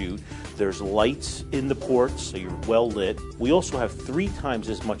and shoot. There's lights in the ports, so you're well lit. We also have 3 times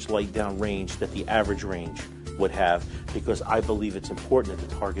as much light down range that the average range would have because I believe it's important that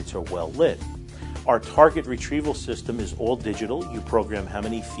the targets are well lit. Our target retrieval system is all digital. You program how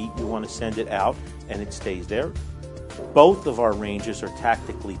many feet you want to send it out, and it stays there. Both of our ranges are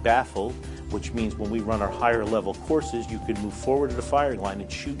tactically baffled, which means when we run our higher level courses, you can move forward to the firing line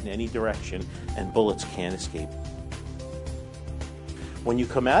and shoot in any direction, and bullets can't escape. When you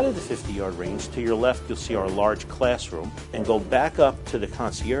come out of the 50-yard range, to your left you'll see our large classroom, and go back up to the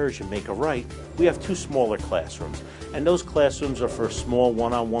concierge and make a right. We have 2 smaller classrooms, and those classrooms are for small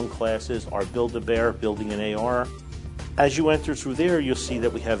one-on-one classes, our Build-A-Bear, building an AR. As you enter through there, you'll see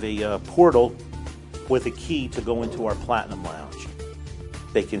that we have a portal with a key to go into our Platinum Lounge.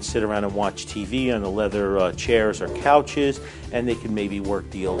 They can sit around and watch TV on the leather chairs or couches, and they can maybe work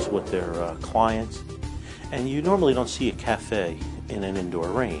deals with their clients. And you normally don't see a cafe in an indoor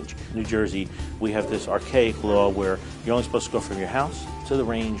range. In New Jersey, we have this archaic law where you're only supposed to go from your house to the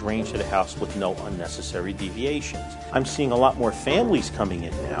range to the house with no unnecessary deviations. I'm seeing a lot more families coming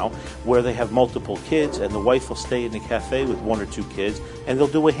in now where they have multiple kids and the wife will stay in the cafe with 1 or 2 kids and they'll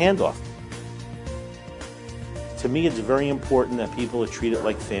do a handoff. To me, it's very important that people are treated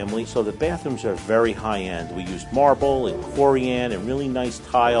like family, so the bathrooms are very high-end. We used marble and corian and really nice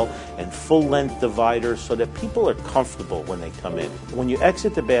tile and full-length dividers so that people are comfortable when they come in. When you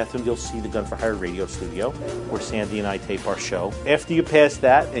exit the bathroom, you'll see the Gun for Hire radio studio, where Sandy and I tape our show. After you pass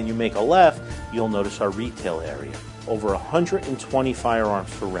that and you make a left, you'll notice our retail area. Over 120 firearms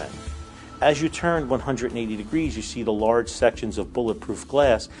for rent. As you turn 180 degrees, you see the large sections of bulletproof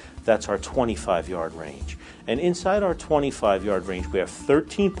glass. That's our 25-yard range. And inside our 25-yard range, we have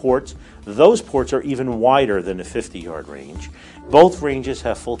 13 ports. Those ports are even wider than the 50-yard range. Both ranges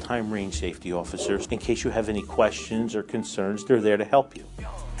have full-time range safety officers. In case you have any questions or concerns, they're there to help you.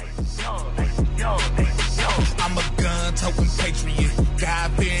 I'm a gun-toting patriot,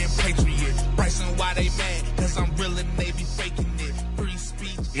 God-fearing patriot. Bryson, why they mad? Cause I'm real and they be faking it. Free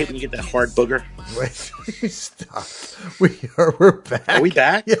speech. Hitting you get that hard booger. Wait, stop. We're back. Are we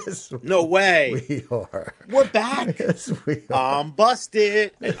back? Yes. No way. We are. We're back. Yes, we are. I'm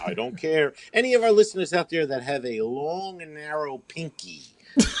busted. And I don't care. Any of our listeners out there that have a long and narrow pinky,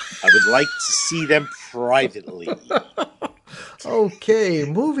 I would like to see them privately. Okay,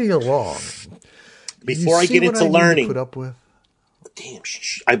 moving along. Before I get into learning, put up with?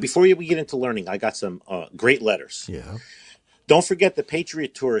 Damn. Before we get into learning, I got some great letters. Yeah. Don't forget the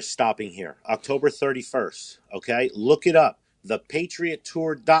Patriot Tour is stopping here, October 31st. Okay, look it up.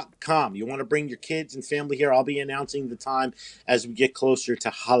 ThePatriotTour.com. You want to bring your kids and family here? I'll be announcing the time as we get closer to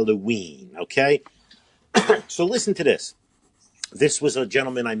Halloween. Okay. So listen to this. This was a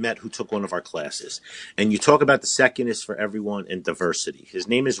gentleman I met who took one of our classes. And you talk about the second is for everyone and diversity. His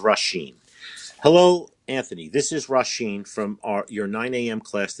name is Rasheen. Hello, Anthony, this is Rasheen from your 9 a.m.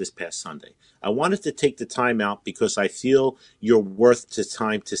 class this past Sunday. I wanted to take the time out because I feel you're worth the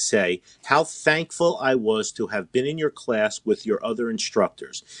time to say how thankful I was to have been in your class with your other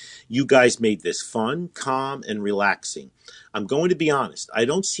instructors. You guys made this fun, calm, and relaxing. I'm going to be honest. I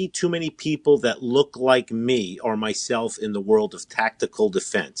don't see too many people that look like me or myself in the world of tactical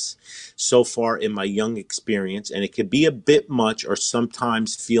defense so far in my young experience, and it can be a bit much or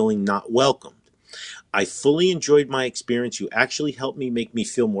sometimes feeling not welcomed. I fully enjoyed my experience. You actually helped me make me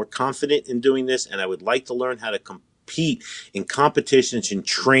feel more confident in doing this, and I would like to learn how to compete in competitions and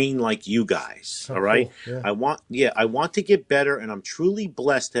train like you guys. All right. Cool. Yeah. I want to get better, and I'm truly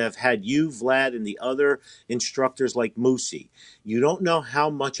blessed to have had you, Vlad, and the other instructors like Moosey. You don't know how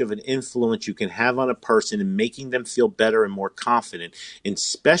much of an influence you can have on a person in making them feel better and more confident,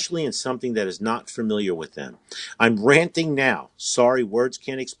 especially in something that is not familiar with them. I'm ranting now. Sorry, words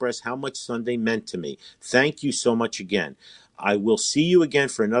can't express how much Sunday meant to me. Thank you so much again. I will see you again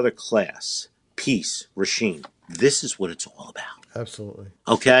for another class. Peace, Rasheen. This is what it's all about. Absolutely.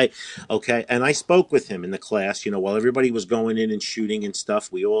 Okay. And I spoke with him in the class, while everybody was going in and shooting and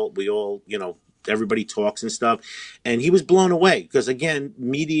stuff. We all, everybody talks and stuff. And he was blown away because, again,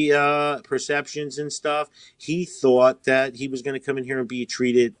 media perceptions and stuff. He thought that he was going to come in here and be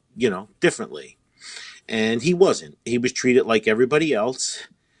treated, differently. And he wasn't. He was treated like everybody else.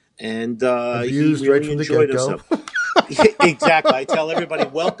 And abused he really right from enjoyed the get-go. himself. Exactly. I tell everybody,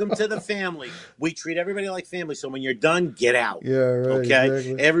 welcome to the family. We treat everybody like family. So when you're done, get out. Yeah, right. Okay.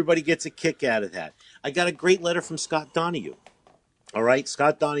 Exactly. Everybody gets a kick out of that. I got a great letter from Scott Donahue. All right.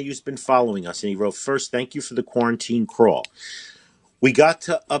 Scott Donahue's been following us, and he wrote, first, thank you for the quarantine crawl. We got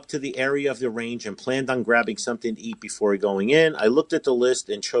up to the area of the range and planned on grabbing something to eat before going in. I looked at the list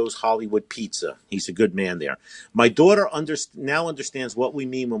and chose Hollywood Pizza. He's a good man there. My daughter now understands what we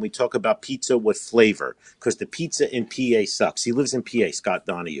mean when we talk about pizza with flavor, because the pizza in PA sucks. He lives in PA, Scott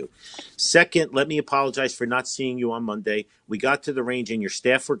Donahue. Second, let me apologize for not seeing you on Monday. We got to the range and your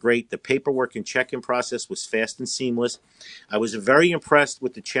staff were great. The paperwork and check-in process was fast and seamless. I was very impressed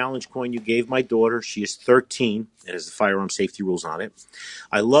with the challenge coin you gave my daughter. She is 13 and has the firearm safety rules on it.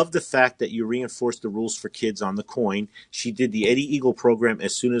 I love the fact that you reinforced the rules for kids on the coin. She did the Eddie Eagle program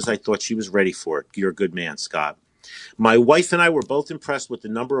as soon as I thought she was ready for it. You're a good man, Scott. My wife and I were both impressed with the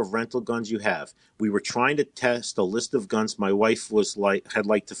number of rental guns you have. We were trying to test a list of guns. My wife had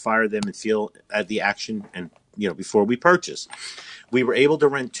liked to fire them and feel the action and before we purchase. We were able to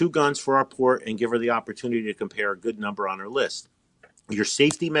rent 2 guns for our port and give her the opportunity to compare a good number on her list. Your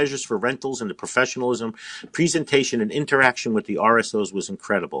safety measures for rentals and the professionalism, presentation, and interaction with the RSOs was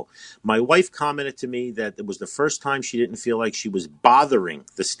incredible. My wife commented to me that it was the first time she didn't feel like she was bothering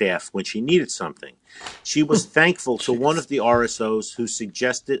the staff when she needed something. She was thankful to one of the RSOs who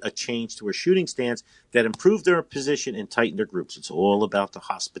suggested a change to her shooting stance that improved their position and tightened their groups. It's all about the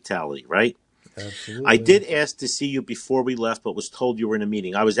hospitality, right? Absolutely. I did ask to see you before we left, but was told you were in a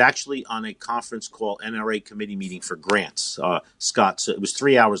meeting. I was actually on a conference call, NRA committee meeting for grants, Scott. So it was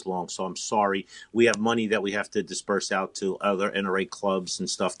 3 hours long, so I'm sorry. We have money that we have to disperse out to other NRA clubs and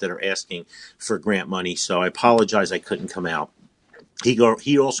stuff that are asking for grant money. So I apologize I couldn't come out.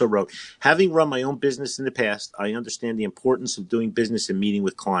 He also wrote, having run my own business in the past, I understand the importance of doing business and meeting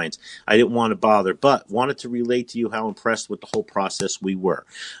with clients. I didn't want to bother, but wanted to relate to you how impressed with the whole process we were.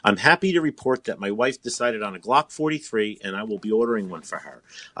 I'm happy to report that my wife decided on a Glock 43, and I will be ordering one for her.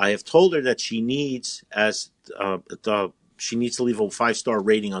 I have told her that she needs to leave a 5-star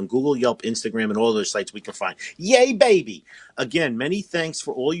rating on Google, Yelp, Instagram, and all other sites we can find. Yay, baby! Again, many thanks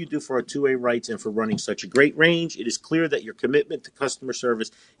for all you do for our 2A rights and for running such a great range. It is clear that your commitment to customer service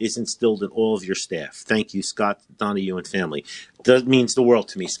is instilled in all of your staff. Thank you, Scott Donahue and family. That means the world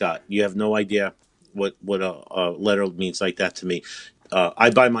to me, Scott. You have no idea what a letter means like that to me. I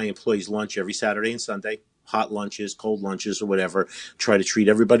buy my employees lunch every Saturday and Sunday. Hot lunches, cold lunches, or whatever. Try to treat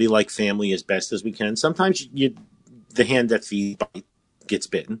everybody like family as best as we can. Sometimes the hand that feeds gets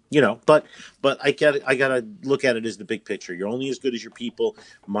bitten, but I gotta look at it as the big picture. You're only as good as your people.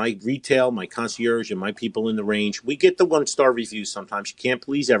 My retail, my concierge, and my people in the range, we get the 1-star reviews sometimes. You can't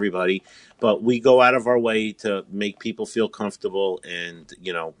please everybody, but we go out of our way to make people feel comfortable. And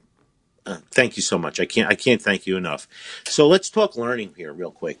thank you so much. I can't thank you enough. So let's talk learning here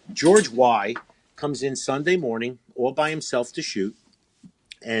real quick. George Y comes in Sunday morning all by himself to shoot,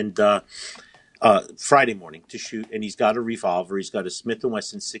 and Friday morning to shoot, and he's got a revolver. He's got a Smith &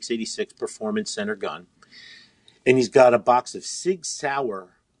 Wesson 686 Performance Center gun, and he's got a box of Sig Sauer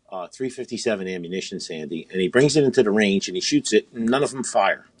 357 ammunition, Sandy, and he brings it into the range, and he shoots it, and none of them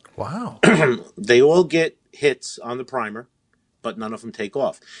fire. Wow. They all get hits on the primer. but none of them take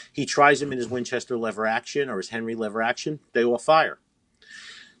off. He tries them in his Winchester lever action or his Henry lever action. They all fire.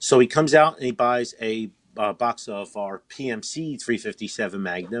 So he comes out and he buys a box of our PMC 357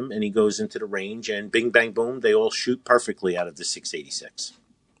 Magnum, and he goes into the range, and bing, bang, boom, they all shoot perfectly out of the 686.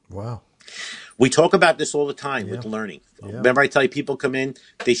 Wow. We talk about this all the time with learning. Yeah. Remember I tell you, people come in,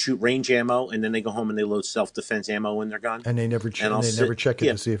 they shoot range ammo, and then they go home and they load self-defense ammo in their gun. And they never check it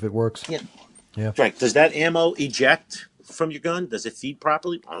to see if it works. Yeah. Yeah. Right. Does that ammo eject from your gun? Does it feed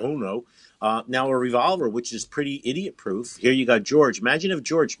properly? I don't know. Now a revolver, which is pretty idiot-proof. Here you got George. Imagine if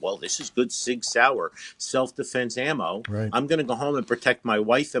George, well, this is good Sig Sauer self-defense ammo. Right. I'm going to go home and protect my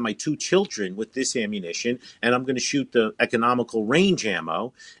wife and my 2 children with this ammunition, and I'm going to shoot the economical range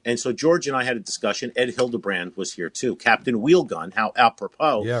ammo. And so George and I had a discussion. Ed Hildebrand was here too. Captain Wheelgun, how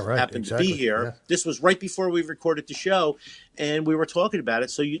apropos, happened to be here. Yeah. This was right before we recorded the show, and we were talking about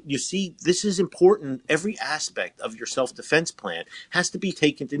it. So you see, this is important. Every aspect of your self-defense plan has to be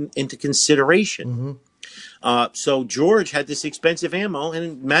taken into consideration. So George had this expensive ammo,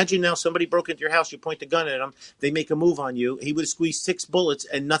 and imagine now somebody broke into your house, you point the gun at them, they make a move on you. He would have squeezed 6 bullets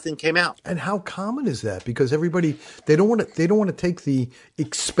and nothing came out. And how common is that? Because everybody, they don't want to take the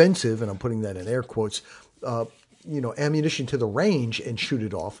expensive, and I'm putting that in air quotes, ammunition to the range and shoot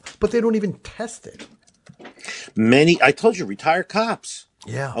it off, but they don't even test it. I told you, retired cops.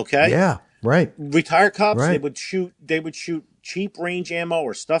 Yeah. Okay. Yeah. Right. Retired cops, right. They would shoot cheap range ammo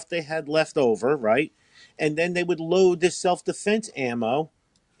or stuff they had left over, right? And then they would load this self-defense ammo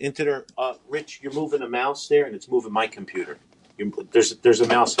into their Rich, you're moving a mouse there, and it's moving my computer. There's a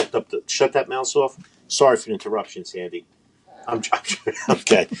mouse hooked up to shut that mouse off. Sorry for the interruption, Sandy. I'm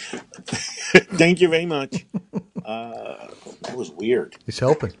okay. Thank you very much. That was weird. He's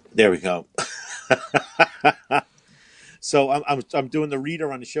helping. There we go. So I'm doing the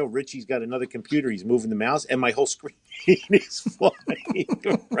reader on the show. Richie's got another computer. He's moving the mouse, and my whole screen is flying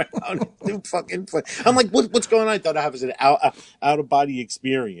around. I'm like, what's going on? I thought I was an out of body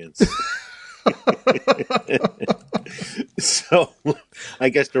experience. So I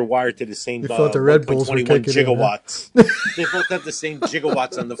guess they're wired to the same. You thought the Red Bulls were kicking gigawatts. In, huh? They both have the same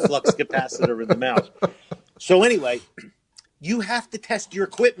gigawatts on the flux capacitor in the mouse. So anyway, you have to test your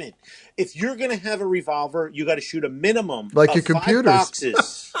equipment. If you're going to have a revolver, you got to shoot a minimum like of your 5 computers.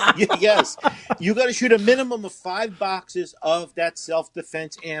 Boxes. Yes, you got to shoot a minimum of 5 boxes of that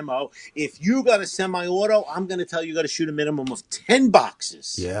self-defense ammo. If you got a semi-auto, I'm going to tell you got to shoot a minimum of 10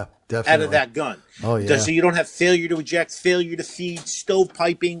 boxes. Yeah, definitely. Out of that gun. Oh yeah. So you don't have failure to eject, failure to feed,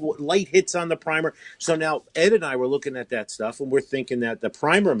 stovepiping, light hits on the primer. So now Ed and I were looking at that stuff, and we're thinking that the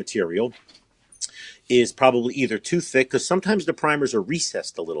primer material is probably either too thick, because sometimes the primers are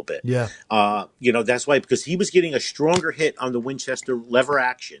recessed a little bit. Yeah. That's why, because he was getting a stronger hit on the Winchester lever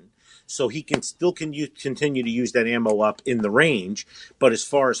action, so he can continue to use that ammo up in the range. But as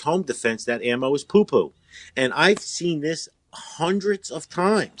far as home defense, that ammo is poo-poo. And I've seen this hundreds of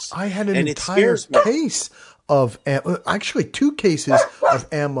times. I had an entire case of actually 2 cases of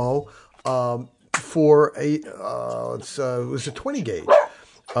ammo for it was a 20 gauge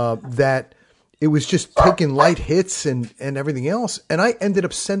that it was just taking light hits and everything else. And I ended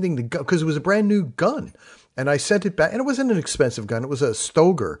up sending the gun, because it was a brand new gun. And I sent it back, and it wasn't an expensive gun. It was a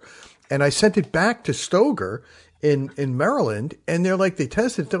Stoeger. And I sent it back to Stoeger in Maryland. And they're like, they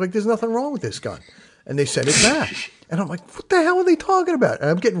tested it. They're like, there's nothing wrong with this gun. And they sent it back. And I'm like, what the hell are they talking about? And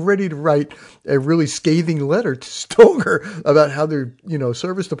I'm getting ready to write a really scathing letter to Stoeger about how their,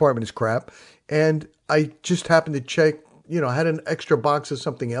 service department is crap. And I just happened to check, I had an extra box of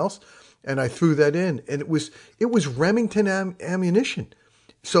something else. And I threw that in, and it was Remington ammunition.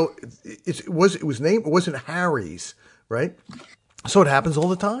 So it wasn't Harry's, right? So it happens all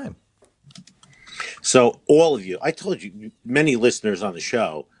the time. So all of you, I told you, many listeners on the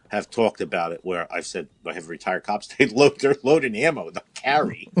show have talked about it, where I've said I have retired cops. They're loading ammo, they'll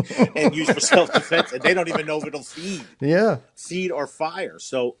carry and use for self-defense, and they don't even know if it'll feed. Yeah, feed or fire.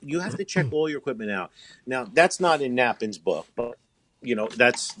 So you have to check all your equipment out. Now that's not in Knappin's book, but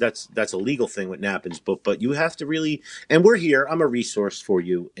that's a legal thing with Knappin's book, but you have to really, and we're here. I'm a resource for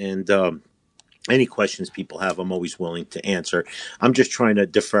you. And, any questions people have, I'm always willing to answer. I'm just trying to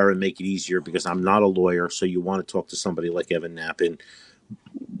defer and make it easier, because I'm not a lawyer. So you want to talk to somebody like Evan Knappin.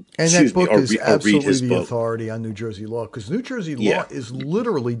 And that book is absolutely the authority on New Jersey law, because New Jersey law is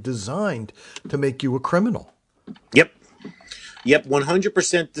literally designed to make you a criminal. Yep,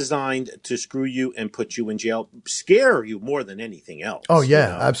 100% designed to screw you and put you in jail, scare you more than anything else. Oh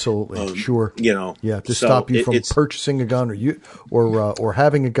yeah, absolutely, sure. To stop you from purchasing a gun or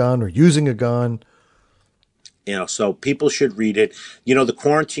having a gun or using a gun. So people should read it. The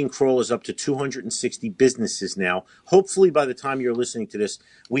quarantine crawl is up to 260 businesses now. Hopefully by the time you're listening to this,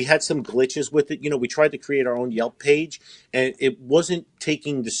 we had some glitches with it. We tried to create our own Yelp page and it wasn't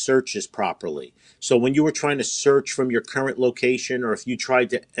taking the searches properly. So when you were trying to search from your current location, or if you tried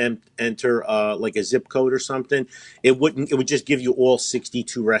to enter like a zip code or something, it would just give you all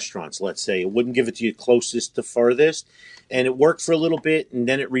 62 restaurants, let's say. It wouldn't give it to you closest to furthest. And it worked for a little bit, and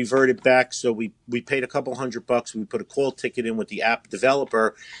then it reverted back. So we paid a couple $100. We put a call ticket in with the app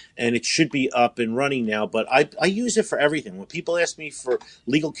developer, and it should be up and running now. But I use it for everything. When people ask me for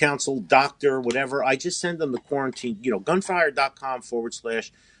legal counsel, doctor, whatever, I just send them the quarantine,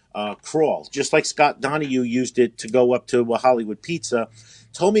 gunforhire.com/crawl. Just like Scott Donahue used it to go up to Hollywood Pizza.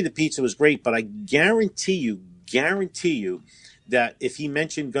 Told me the pizza was great, but I guarantee you, that if he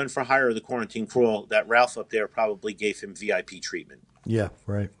mentioned Gun for Hire or the quarantine crawl, that Ralph up there probably gave him VIP treatment. Yeah,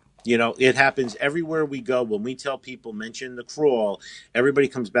 right. It happens everywhere we go. When we tell people mention the crawl, everybody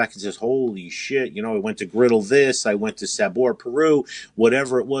comes back and says, holy shit, I went to Griddle this, I went to Sabor, Peru,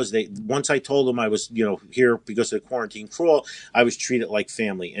 whatever it was. Once I told them I was, here because of the quarantine crawl, I was treated like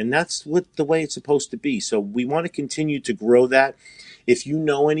family. And that's the way it's supposed to be. So we want to continue to grow that. If you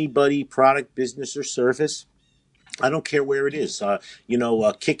know anybody, product, business, or service, I don't care where it is.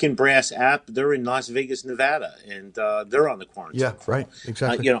 Kickin' Brass app, they're in Las Vegas, Nevada, and they're on the quarantine. Yeah, right,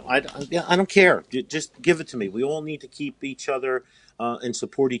 exactly. I don't care. Just give it to me. We all need to keep each other and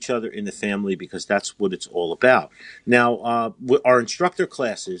support each other in the family, because that's what it's all about. Now, our instructor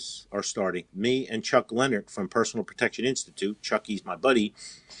classes are starting. Me and Chuck Leonard from Personal Protection Institute, Chucky's my buddy,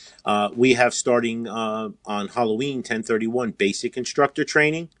 we have starting on Halloween 10/31 basic instructor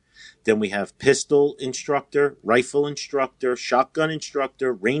training. Then we have pistol instructor, rifle instructor, shotgun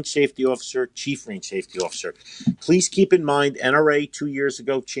instructor, range safety officer, chief range safety officer. Please keep in mind, NRA 2 years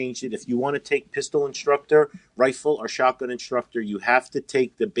ago changed it. If you want to take pistol instructor, rifle, or shotgun instructor, you have to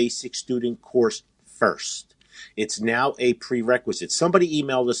take the basic student course first. It's now a prerequisite. Somebody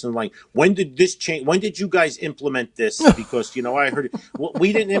emailed us and like, when did this change? When did you guys implement this? Because, I heard it. Well,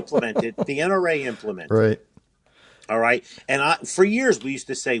 we didn't implement it. The NRA implemented it. Right. All right. And for years we used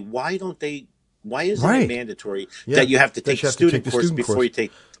to say, why isn't it mandatory that you have to take the student course before you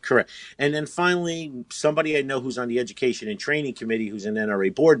take correct? And then finally, somebody I know who's on the education and training committee, who's an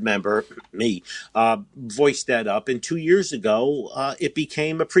NRA board member, me, voiced that up. And 2 years ago, it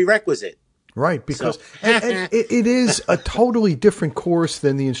became a prerequisite. Right, because and it is a totally different course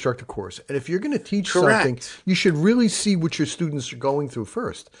than the instructor course. And if you're going to teach something, you should really see what your students are going through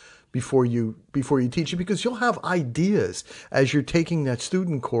first before you teach it, because you'll have ideas as you're taking that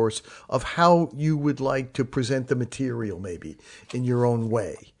student course of how you would like to present the material, maybe in your own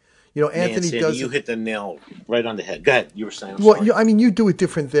way. Anthony does. You hit the nail right on the head. Go ahead. You were saying. You do it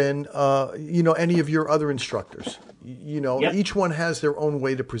different than any of your other instructors. Each one has their own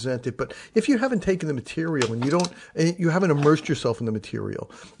way to present it. But if you haven't taken the material and you haven't immersed yourself in the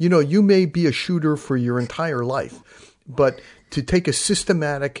material, you may be a shooter for your entire life, but to take a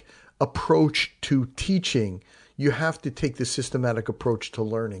systematic approach to teaching, you have to take the systematic approach to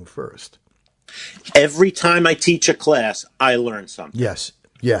learning first. Every time I teach a class, I learn something. Yes.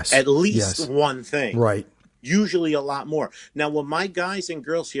 At least one thing. Right. Usually a lot more. Now, when my guys and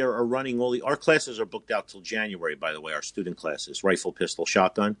girls here are running our classes are booked out till January, by the way, our student classes, rifle, pistol,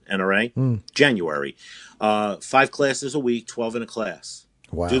 shotgun, NRA, January. 5 classes a week, 12 in a class.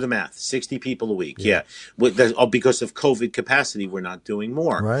 Wow. Do the math. 60 people a week. Yeah. Because of COVID capacity, we're not doing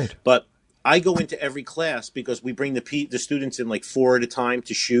more. Right. But I go into every class because we bring the students in like 4 at a time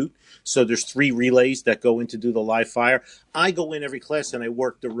to shoot. So there's 3 relays that go in to do the live fire. I go in every class and I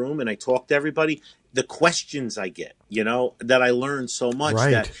work the room and I talk to everybody. The questions I get, that I learn so much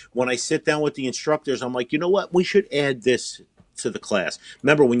that when I sit down with the instructors, I'm like, you know what? We should add this to the class.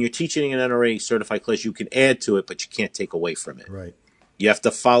 Remember, when you're teaching an NRA certified class, you can add to it, but you can't take away from it. Right. You have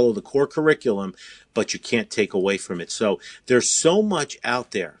to follow the core curriculum, but you can't take away from it. So there's so much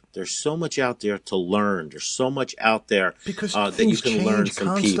out there. There's so much out there to learn. There's so much out there that you can learn from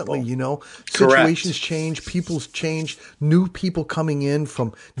constantly, people. Situations change, people's change, new people coming in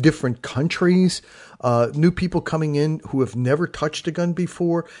from different countries, new people coming in who have never touched a gun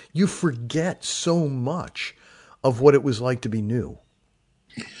before. You forget so much of what it was like to be new.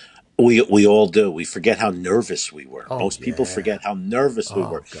 We all do. We forget how nervous we were. Most people forget how nervous we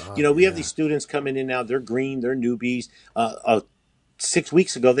were. God, we have these students coming in now. They're green. They're newbies. 6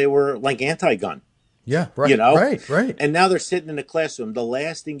 weeks ago, they were like anti-gun. Yeah, right. You know? Right. And now they're sitting in the classroom. The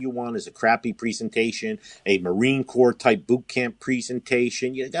last thing you want is a crappy presentation, a Marine Corps type boot camp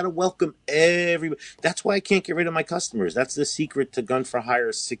presentation. You got to welcome everybody. That's why I can't get rid of my customers. That's the secret to Gun for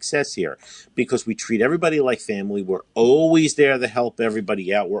Hire's success here, because we treat everybody like family. We're always there to help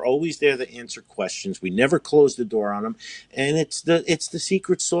everybody out. We're always there to answer questions. We never close the door on them. And it's the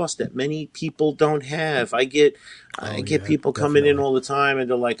secret sauce that many people don't have. I get people coming in all the time and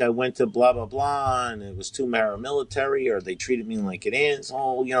they're like, I went to blah, blah, blah, and it was too paramilitary, or they treated me like an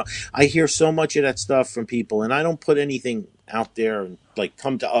asshole. You know, I hear so much of that stuff from people, and I don't put anything out there and like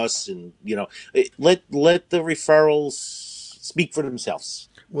come to us and, you know, let the referrals speak for themselves.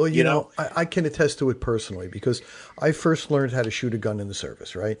 Well, you know, I can attest to it personally because I first learned how to shoot a gun in the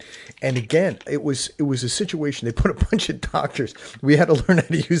service, right? And again, it was a situation. They put a bunch of doctors. We had to learn how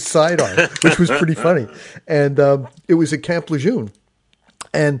to use sidearm, which was pretty funny. And it was at Camp Lejeune.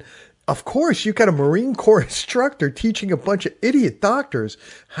 And of course, you got a Marine Corps instructor teaching a bunch of idiot doctors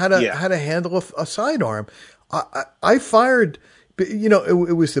how to handle a sidearm. I fired. You know,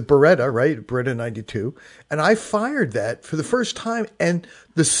 it was the Beretta, right? Beretta 92. And I fired that for the first time. And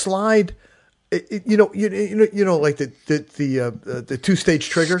the slide, like the two-stage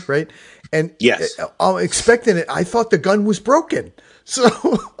trigger, right? And yes, I'm expecting it. I thought the gun was broken. So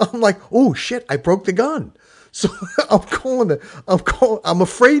I'm like, oh shit, I broke the gun. So I'm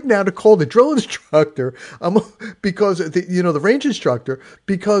afraid now to call the drill instructor. Because the range instructor,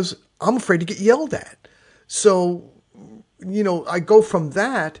 because I'm afraid to get yelled at. So, you know, I go from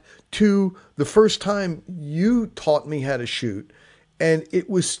that to the first time you taught me how to shoot, and it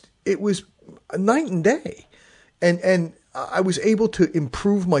was a night and day, and I was able to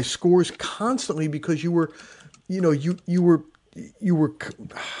improve my scores constantly because you were.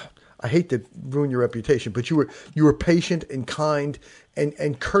 I hate to ruin your reputation, but you were patient and kind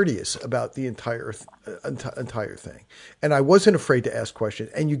and courteous about the entire thing, and I wasn't afraid to ask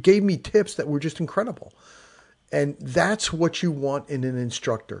questions, and you gave me tips that were just incredible. And that's what you want in an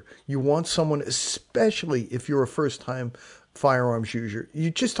instructor. You want someone, especially if you're a first-time firearms user.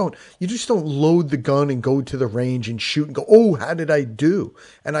 You just don't load the gun and go to the range and shoot and go, oh, how did I do?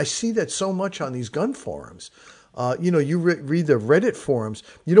 And I see that so much on these gun forums. You read the Reddit forums.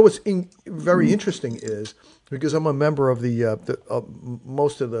 You know what's very interesting is, because I'm a member of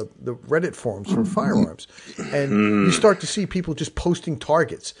most of the Reddit forums for firearms, and you start to see people just posting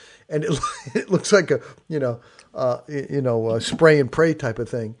targets, and it looks like a spray and pray type of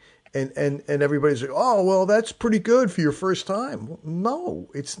thing, and everybody's like, oh well, that's pretty good for your first time. Well, no,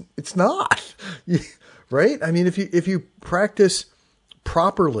 it's not, right? I mean, if you practice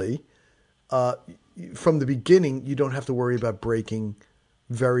properly from the beginning, you don't have to worry about breaking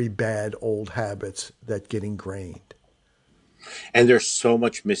very bad old habits that get ingrained. And there's so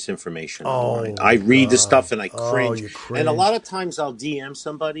much misinformation online. I read the stuff and I cringe. You cringe. And a lot of times I'll DM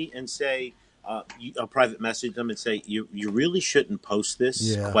somebody and say, I'll private message them and say, you really shouldn't post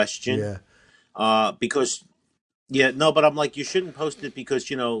this question. Because, but I'm like, you shouldn't post it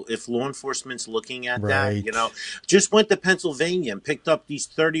because, if law enforcement's looking at that, just went to Pennsylvania and picked up these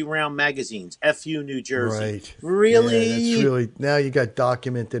 30-round magazines, FU New Jersey. Right. Really? Yeah, that's really, now you got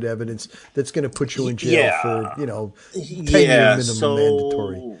documented evidence that's going to put you in jail for, 10-year minimum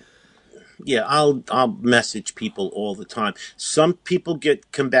mandatory. Yeah, I'll message people all the time. Some people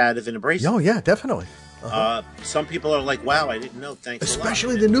get combative and abrasive. Oh, yeah, definitely. Some people are like, wow, I didn't know. Thanks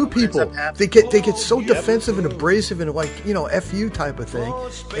Especially the new people. They get so defensive and abrasive and like, FU type of thing.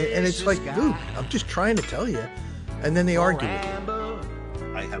 And it's like, dude, I'm just trying to tell you. And then they argue with you.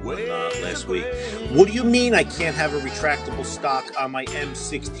 I had one last week. What do you mean I can't have a retractable stock on my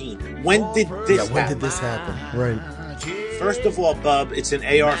M16? When did this happen? When did this happen? Right. First of all, bub, it's an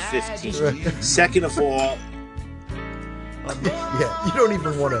AR-15. Right. Second of all... yeah, you don't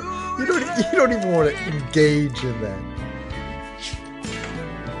even want to... You don't even want to engage in that.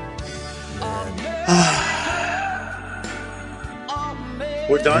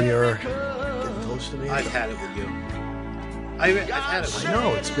 We're done? We are getting close to the end. I've had it with you. I've had it with you. I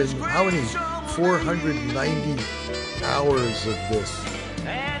know. It's been, how many? 490 hours of this.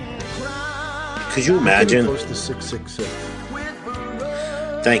 Could you imagine? Close to 666.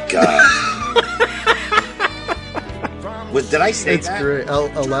 Thank God. Did I say it's that? It's great.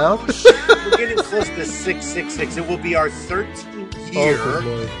 Aloud? We're getting close to 666. It will be our 13th year.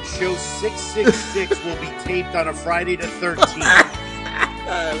 Oh, Show 666 will be taped on a Friday the 13th.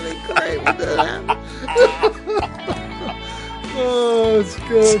 Oh, it's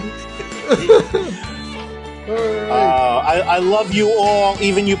good. All right. I love you all,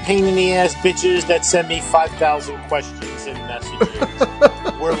 even you pain in the ass bitches that send me 5,000 questions and messages.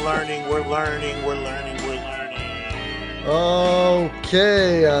 We're learning. learning.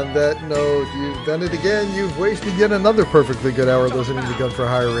 Okay, on that note, you've done it again. You've wasted yet another perfectly good hour listening to Gun for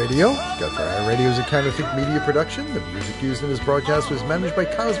Hire Radio. Gun for Hire Radio is a Counterfeit Media production. The music used in this broadcast was managed by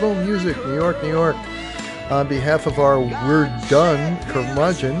Cosmo Music, New York, New York. On behalf of our We're Done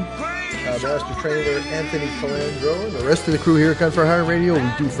curmudgeon, Master Trainer Anthony Calandro, and the rest of the crew here at Gun for Hire Radio,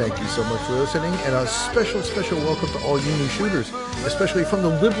 we do thank you so much for listening, and a special, special welcome to all you new shooters, especially from the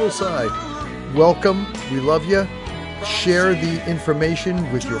liberal side. Welcome. We love you. Share the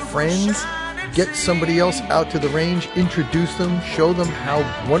information with your friends. Get somebody else out to the range. Introduce them. Show them how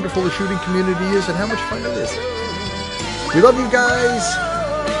wonderful the shooting community is and how much fun it is. We love you guys.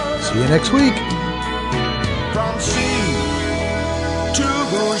 See you next week. From sea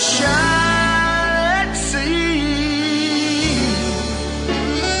to shine.